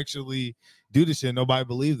can actually do this shit. Nobody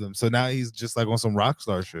believed him. So now he's just like on some rock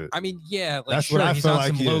star shit. I mean, yeah, like that's sure, what I he's feel on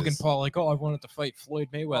like some Logan Paul, like, oh, I wanted to fight Floyd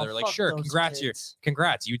Mayweather. Oh, like, sure,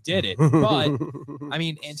 congrats, you did it. But I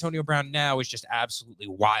mean, Antonio Brown now is just absolutely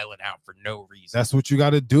wilding out for no reason. That's what you got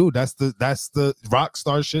to do. That's the rock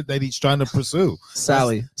star shit that he's trying to pursue.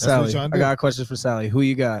 Sally, I got a question for Sally. Who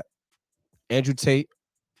you got? Andrew Tate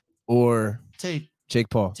or Jake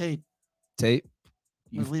Paul? Tate.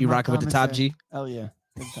 You rocking with the top G? Oh yeah.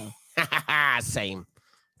 Same.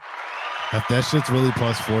 If that shit's really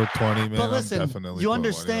plus 420, man, but listen, I'm definitely you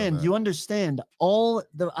understand all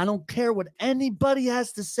the. I don't care what anybody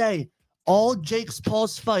has to say. All Jake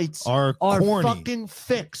Paul's fights are fucking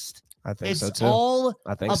fixed. I think so too. It's all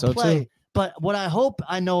I think a so play. too. But what I hope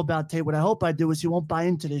I know about Tate, what I hope I do is he won't buy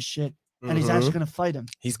into this shit, and he's actually gonna fight him.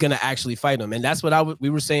 He's gonna actually fight him, and that's what we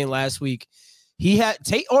were saying last week.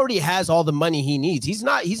 Tate already has all the money he needs. He's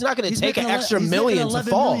not going to take an extra million to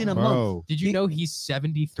fall. Bro. Did you know he's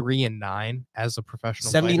 73-9 as a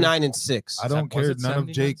professional? 79-6. I don't care. None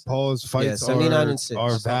of Jake Paul's fights 79-6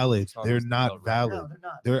 are valid. They're not valid. No, they're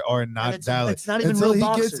not. They are not valid. It's not even until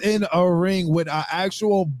real he gets in a ring with an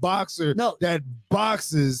actual boxer that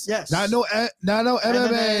boxes. Yes. Not no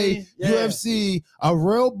MMA, UFC. A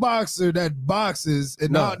real boxer that boxes, and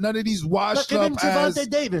not none of these washed up ass Gervonta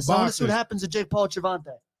Davis. I want to see what happens to Jake Paul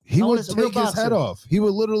Gervonta. He would take his head off. He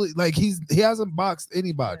would literally he hasn't boxed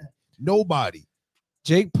anybody. Nobody.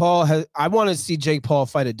 Jake Paul I want to see Jake Paul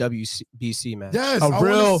fight a WBC match. Yes, I want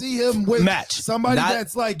to see him with match. Somebody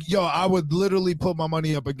that's like, yo, I would literally put my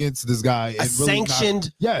money up against this guy. And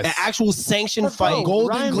sanctioned, an actual sanctioned fight.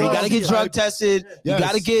 Golden Glove. You gotta get drug tested.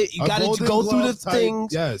 Yes. You gotta go through the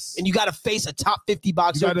things. Yes, and you gotta face a top 50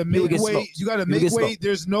 boxer. You gotta make weight. You gotta make weight.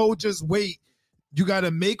 There's no just weight. You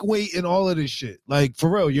gotta make weight in all of this shit. Like for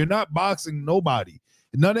real, you're not boxing nobody.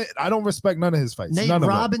 I don't respect none of his fights. Nate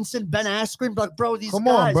Robinson, Ben Askren, like bro, these come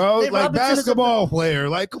guys. on, bro, Nate like Robinson basketball player.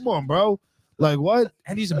 Like, come on, bro. Like what?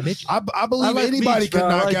 And he's a bitch. I believe anybody can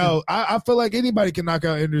knock out. I feel like anybody can knock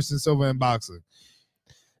out Anderson Silva in boxing.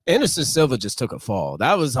 Anderson Silva just took a fall.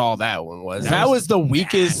 That was all that one was. That was the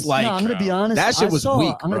weakest. Like, no, I'm gonna be honest. That shit was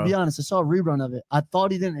weak. I'm gonna be honest. I saw a rerun of it. I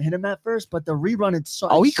thought he didn't hit him at first, but the rerun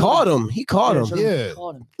he caught him. He caught him. Yeah,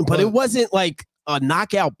 but it wasn't like a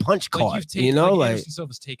knockout punch card. Anderson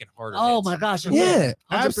Silva's taken harder. Oh my gosh! Yeah, 100%.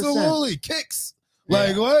 Absolutely kicks.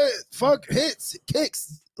 Like what? Fuck hits,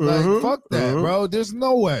 kicks. Like fuck that, bro. There's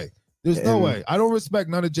no way. There's no way. I don't respect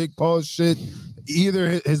none of Jake Paul's shit.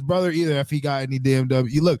 Either his brother, if he got any damn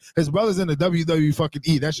W. Look, his brother's in the WWE fucking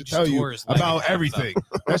E. That should tell you about everything.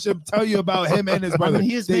 That should tell you about him and his brother.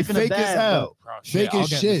 He is they making fake it bad, as hell. Fake as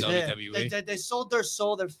shit. They sold their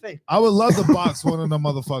soul. They're fake. I would love to box one of them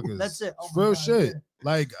motherfuckers. That's it. Real shit.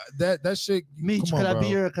 Like that shit. Meech, can I be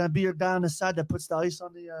your guy on the side that puts the ice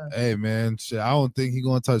on the? Hey man, shit. I don't think he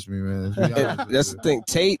gonna touch me, man. That's the thing.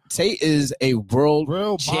 Tate is a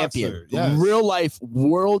real champion, yes. Real life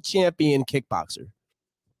world champion kickboxer.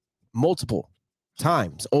 Multiple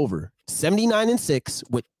times over 79-6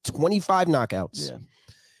 with 25 knockouts.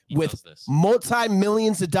 Yeah. With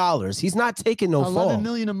multi-millions of dollars. He's not taking no fall. $11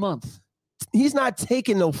 million a month. He's not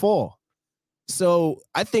taking no fall. So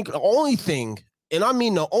I think the only thing, and I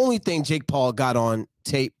mean the only thing Jake Paul got on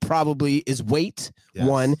Tate probably is weight,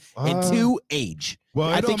 one, and two, age. Well,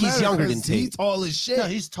 I think he's younger than Tate. He's tall as shit. No,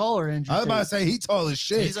 he's taller, Andrew. I was about to say he's tall as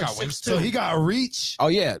shit. He's like 6'2". So he got reach. Oh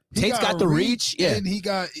yeah, Tate's got the reach. Yeah,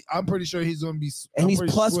 and I'm pretty sure he's gonna be. And he's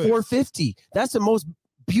plus swift. 450. That's the most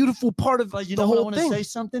beautiful part of the whole what I want thing. to say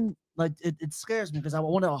something. Like it scares me because I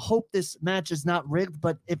want to hope this match is not rigged.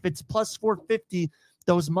 But if it's plus 450,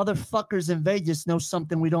 those motherfuckers in Vegas know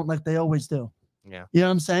something we don't, like they always do. Yeah, you know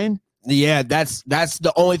what I'm saying? Yeah, that's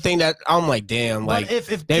the only thing that I'm like, damn, like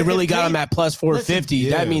if they really got him at plus 450,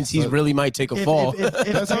 that means he really might take a fall.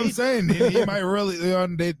 That's what I'm saying. He might really. They're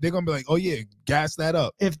gonna be like, oh yeah, gas that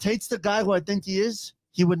up. If Tate's the guy who I think he is,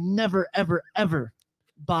 he would never, ever, ever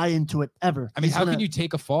buy into it ever. I mean, how can you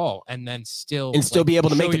take a fall and then still be able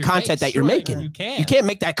to make the content that you're making? You can't. You can't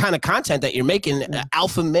make that kind of content that you're making,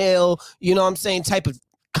 alpha male, you know what I'm saying, type of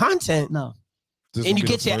content. No. And you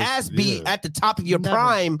get your ass beat at the top of your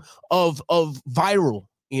prime of viral.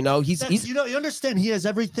 You know, he's you understand he has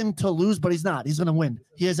everything to lose, but he's not. He's gonna win.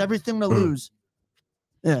 He has everything to lose.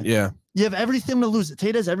 Yeah. Yeah. You have everything to lose.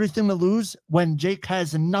 Tate has everything to lose when Jake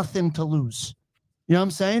has nothing to lose. You know what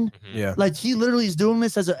I'm saying? Yeah. Like he literally is doing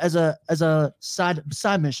this as a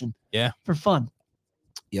side mission. Yeah. For fun.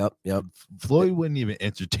 Yep. Floyd wouldn't even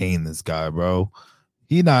entertain this guy, bro.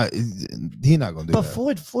 He not gonna do that. But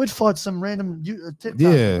Floyd fought some random TikTok.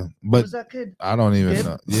 Yeah, but who was that kid? I don't even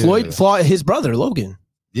know. Yeah. Floyd fought his brother Logan.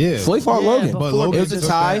 Yeah, Floyd fought Logan, but Logan it was a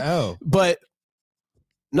tie. But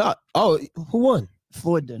no, who won?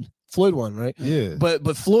 Floyd did. Floyd won, right? Yeah,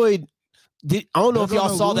 but Floyd did. I don't know if y'all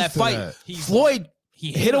saw that fight. Floyd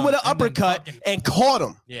hit him with an uppercut and caught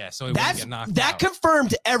him. Yeah, so that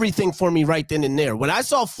confirmed everything for me right then and there. When I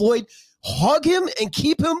saw Floyd hug him and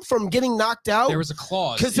keep him from getting knocked out, there was a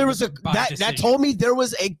clause because there was that told me there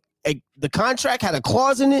was the contract had a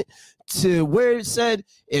clause in it to where it said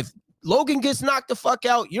if Logan gets knocked the fuck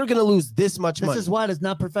out, you're gonna lose this much money. This is why it's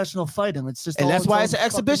not professional fighting. It's just, and that's why it's an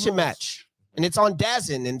exhibition match, and it's on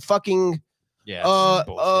DAZN and fucking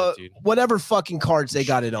bullshit, whatever fucking cards they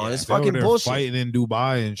got it on. It's fucking bullshit. Fighting in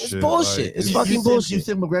Dubai and shit. It's bullshit. Like, it's fucking bullshit. You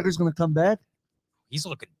think McGregor's gonna come back? He's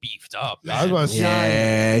looking beefed up.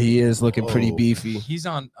 Yeah, he is looking pretty beefy. He's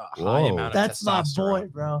on a high amount of That's my testosterone. boy,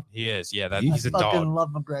 bro. He is. Yeah, he's a dog. I fucking love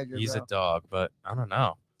McGregor. He's a dog, but I don't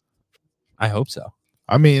know. I hope so.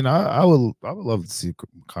 I mean, I would love to see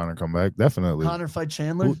Conor come back. Definitely. Conor fight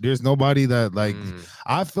Chandler. There's nobody that like.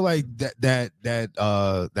 I feel like that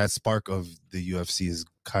spark of the UFC is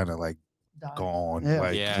kind of like gone. Yeah.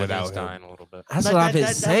 Like without him. dying a little bit. That's what I've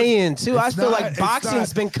been saying too. I feel like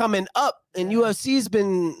boxing's been coming up and UFC's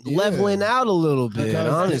been leveling out a little bit.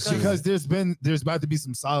 Honestly, because there's about to be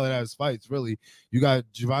some solid ass fights. Really, you got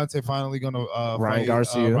Gervonta finally gonna Ryan fight,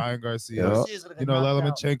 Garcia. Ryan Garcia. You know,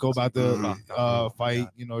 Lomachenko about to fight.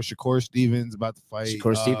 You know, Shakur Stevens about to fight.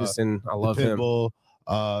 Shakur Stevenson, I love him. Pitbull.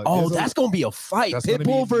 That's gonna be a fight.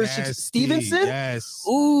 Pitbull versus Stevenson. Yes.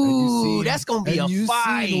 Ooh, that's gonna be a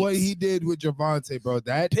fight. Seen what he did with Gervonta, bro.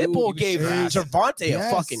 That Pitbull gave Gervonta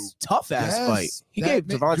a fucking tough ass fight. He gave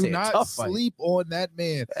Gervonta a tough fight. Sleep on that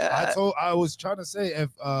man. I was trying to say if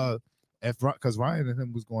because Ryan and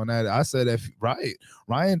him was going at it. I said if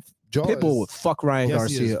Ryan jaw Pitbull would fuck Ryan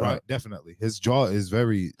Garcia. Right, definitely. His jaw is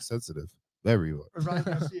very sensitive. Very well. Ryan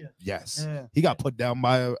Garcia. Yes. Yeah. He got put down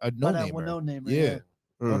by a no-namer. No-namer. Yeah.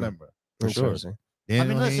 No-namer. For sure. I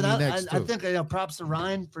mean, listen, I think props to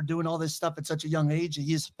Ryan for doing all this stuff at such a young age.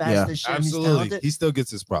 He is fast as shit. Absolutely. He still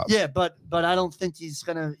gets his props. Yeah, but I don't think he's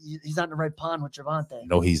not in the right pond with Gervonta.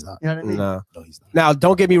 No, he's not. You know what I mean? No, he's not. Now,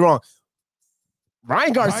 don't get me wrong.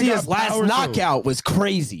 Ryan Garcia's last knockout was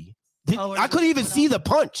crazy. I couldn't even see the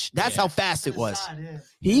punch. That's how fast it was.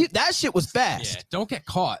 That shit was fast. Yeah, don't get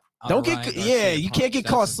caught. You can't get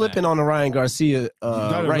caught slipping on the Ryan Garcia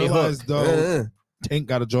right hook. Though, Tank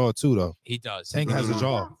got a jaw too, though. He does. Tank has a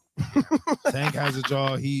jaw. Tank has a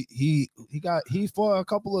jaw. He fought a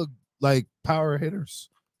couple of like power hitters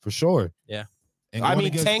for sure. Yeah. And I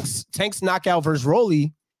mean, Tank's knockout versus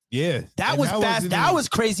Rolly. Yeah, that was fast. That was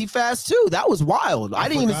crazy fast too. That was wild. I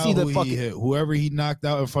didn't even see the fucking whoever he knocked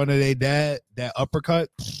out in front of their dad. That uppercut.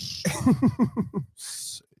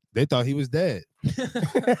 They thought he was dead.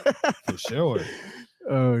 For sure.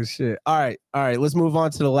 Oh shit. All right. Let's move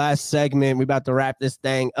on to the last segment. We're about to wrap this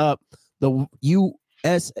thing up. The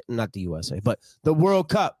not the USA, but the World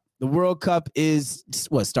Cup. The World Cup is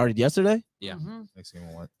what started yesterday? Yeah. Next game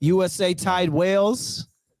on. USA tied Wales.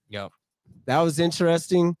 Yep. That was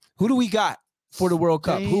interesting. Who do we got for the World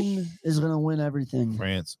Cup? Who is gonna win everything?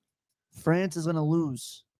 France. France is gonna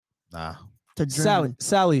lose. Nah. To Germany.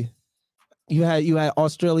 Sally. You had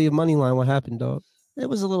Australia money line. What happened, dog? It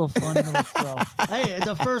was a little fun. Hey,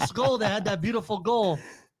 the first goal, they had that beautiful goal.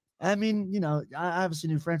 I mean, I obviously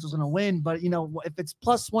knew France was going to win, but if it's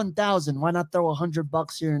plus 1,000, why not throw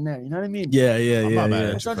 $100 here and there? You know what I mean? Yeah.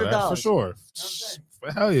 It's $100 for sure.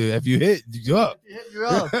 Hell yeah! If you hit, you're up. You're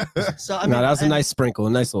up. So I mean, that was a nice sprinkle, a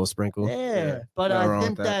nice little sprinkle. Yeah, but I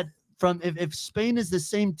think that if Spain is the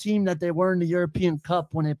same team that they were in the European Cup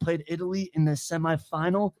when they played Italy in the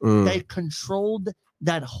semifinal, they controlled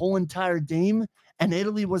that whole entire game, and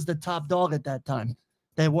Italy was the top dog at that time.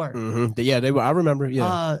 They were. Mm-hmm. Yeah, they were. I remember.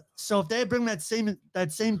 Yeah. So if they bring that same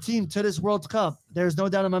team to this World Cup, there's no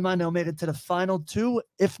doubt in my mind they'll make it to the final two.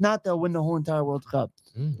 If not, they'll win the whole entire World Cup.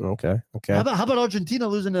 Okay. How about Argentina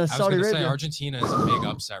losing to Saudi Arabia? Say Argentina is a big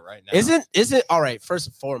upset right now. Isn't all right? First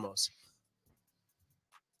and foremost,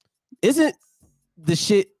 isn't the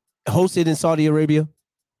shit hosted in Saudi Arabia?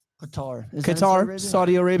 Qatar,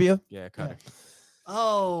 Saudi Arabia. Yeah, Qatar.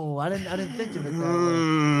 Oh, I didn't think of it that way.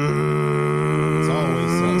 It's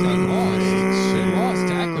always They lost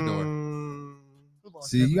to Ecuador.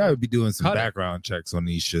 See, you gotta be doing some background checks on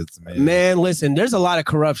these shits, man. Man, listen, there's a lot of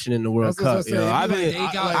corruption in the World Cup. Yo. I've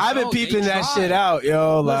been peeping that shit out,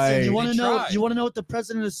 yo. Listen, you want to know? You want to know what the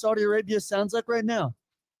president of Saudi Arabia sounds like right now?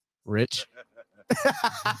 Rich.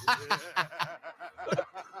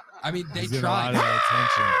 I mean, they tried.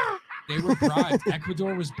 They were bribed.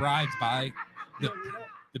 Ecuador was bribed by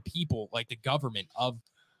the people, like the government of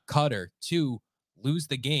Qatar, to lose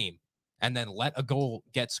the game and then let a goal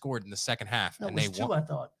get scored in the second half. No, and they won. I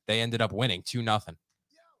thought they ended up winning 2-0.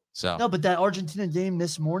 So no, but that Argentina game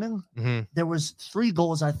this morning, there was 3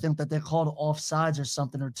 goals. I think that they called offsides or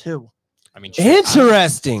something, or 2. I mean,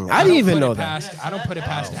 interesting. I didn't even know that. I don't put it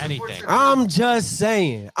past anything. I'm just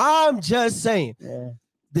saying. Yeah.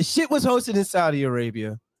 The shit was hosted in Saudi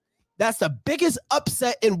Arabia. That's the biggest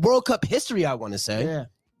upset in World Cup history, I want to say.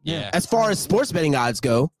 Yeah. As far as sports betting odds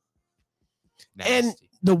go. Nasty. And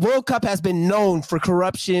the World Cup has been known for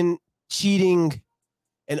corruption, cheating,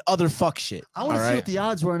 and other fuck shit. I want to see what the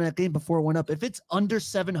odds were on that game before it went up. If it's under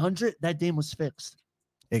 700, that game was fixed.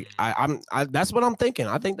 That's what I'm thinking.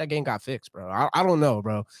 I think that game got fixed, bro. I don't know,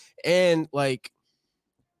 bro. And like,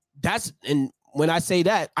 when I say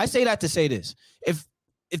that to say this.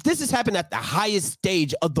 If this has happened at the highest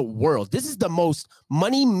stage of the world, this is the most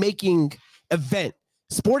money-making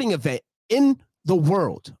sporting event in the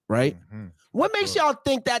world, right? Mm-hmm. What makes y'all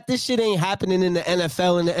think that this shit ain't happening in the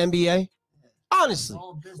NFL and the NBA? Honestly,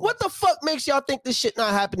 what the fuck makes y'all think this shit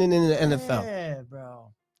not happening in the NFL? Yeah,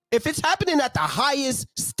 bro. If it's happening at the highest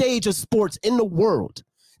stage of sports in the world,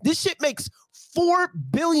 this shit makes $3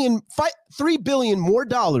 billion more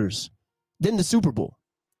dollars than the Super Bowl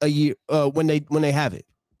a year when they have it.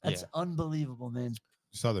 That's unbelievable, man.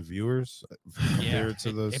 You saw the viewers compared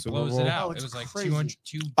to the Super Bowl? Blows it out. It was like 200.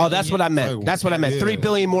 Oh, that's what I meant. That's what I meant. 3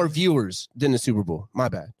 billion more viewers than the Super Bowl. My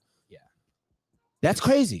bad. Yeah. That's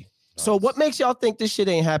crazy. So what makes y'all think this shit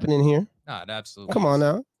ain't happening here? Nah, absolutely. Come on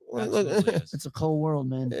now. It's a cold world,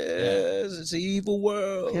 man. Yes, it's an evil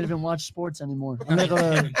world. Can't even watch sports anymore. I'm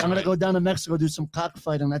gonna go down to Mexico, do some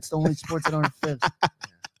cockfighting. That's the only sports that aren't fixed.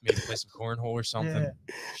 Maybe play some cornhole or something. Yeah.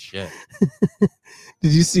 Shit.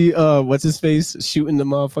 Did you see what's his face shooting the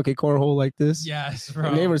motherfucking cornhole like this? Yes, bro.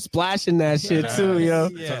 And they were splashing that shit too, yo.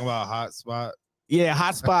 Yeah. Talking about hot spot. Yeah,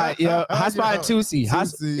 hot spot. Yeah, hot spot at Tusi. Hot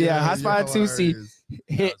spot at Tusi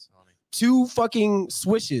hit 2 fucking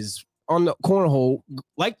swishes on the cornhole,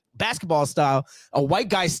 like basketball style. A white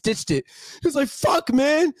guy stitched it. He was like, fuck,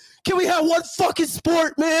 man. Can we have one fucking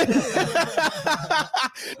sport, man? Now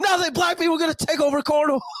that black people are going to take over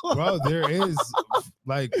cornhole. Bro, there is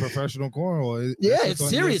like professional cornhole. It's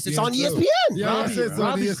serious. It's on ESPN. Yeah,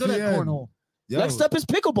 Robbie's good at cornhole. Next up is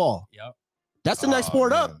pickleball. Yep. That's the next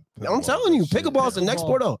sport up. I'm telling you, pickleball is the next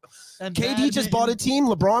sport up. KD just bought a team.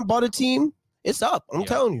 LeBron bought a team. It's up. I'm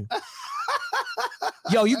telling you.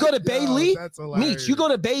 Yo, you go to Bay Lee, Meech, you go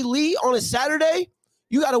to Bay Lee on a Saturday,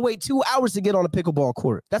 You got to wait 2 hours to get on a pickleball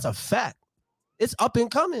court. That's a fact. It's up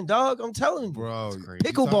and coming, dog. I'm telling you. Bro,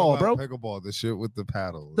 pickleball, bro. Pickleball, the shit with the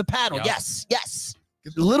paddle. The paddle, yes.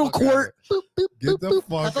 Little court. Boop, boop, get the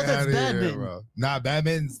fuck out of here, bro. Nah,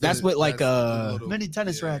 badminton's that's what like mini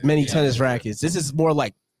tennis rackets. Mini tennis rackets. This is more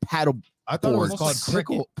like paddle. I thought it was called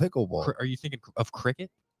pickleball. Are you thinking of cricket?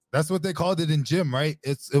 That's what they called it in gym, right?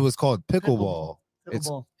 It was called pickleball. It's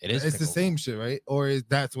the same shit, right? Or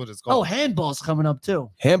that's what it's called? Oh, handball's coming up too.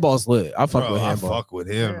 Handball's lit. I fuck with handball. I fuck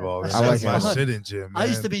with handball. I like my shit in gym. Man. I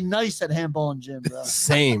used to be nice at handball in gym, bro.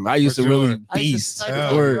 Same. I used to really beast.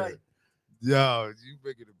 Yo, you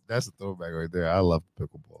making that's a throwback right there. I love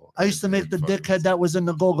pickleball. I used to make the dickhead that was in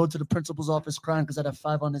the goal go to the principal's office crying because I had a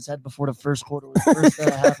 5 on his head before the first quarter was first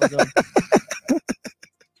half ago.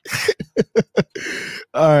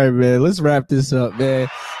 All right, man. Let's wrap this up, man.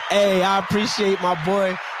 Hey, I appreciate my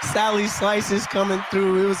boy Sally Slices coming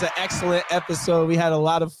through. It was an excellent episode. We had a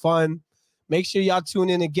lot of fun. Make sure y'all tune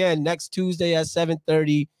in again next Tuesday at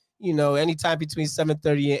 7:30. You know, anytime between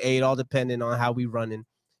 7:30 and 8, all depending on how we running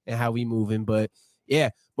and how we moving. But yeah,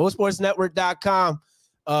 MoSportsNetwork.com.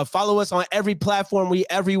 Follow us on every platform. We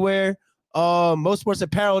everywhere.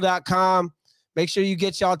 MoSportsApparel.com. Make sure you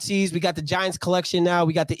get y'all tees. We got the Giants collection now.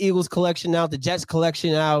 We got the Eagles collection out, the Jets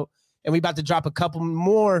collection out. And we about to drop a couple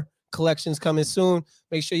more collections coming soon.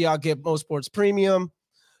 Make sure y'all get Mo Sports Premium.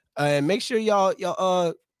 And make sure y'all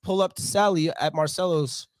pull up to Sally at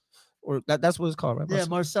Marcelo's. Or that's what it's called, right? Yeah,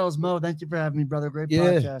 Marcel's Mo. Thank you for having me, brother. Great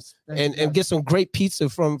podcast. And get some great pizza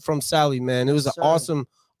from Sally, man. It was an awesome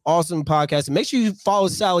podcast. And make sure you follow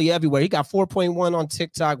Sally everywhere. He got 4.1 on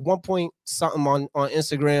TikTok, 1-point-something on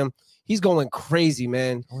Instagram. He's going crazy,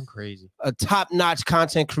 man. Going crazy. A top-notch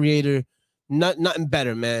content creator. Nothing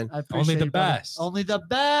better, man. Only the best. Only the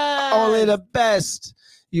best. Only the best.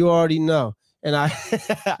 You already know. And I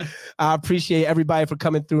I appreciate everybody for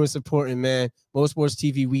coming through and supporting, man. Mo Sports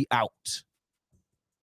TV, we out.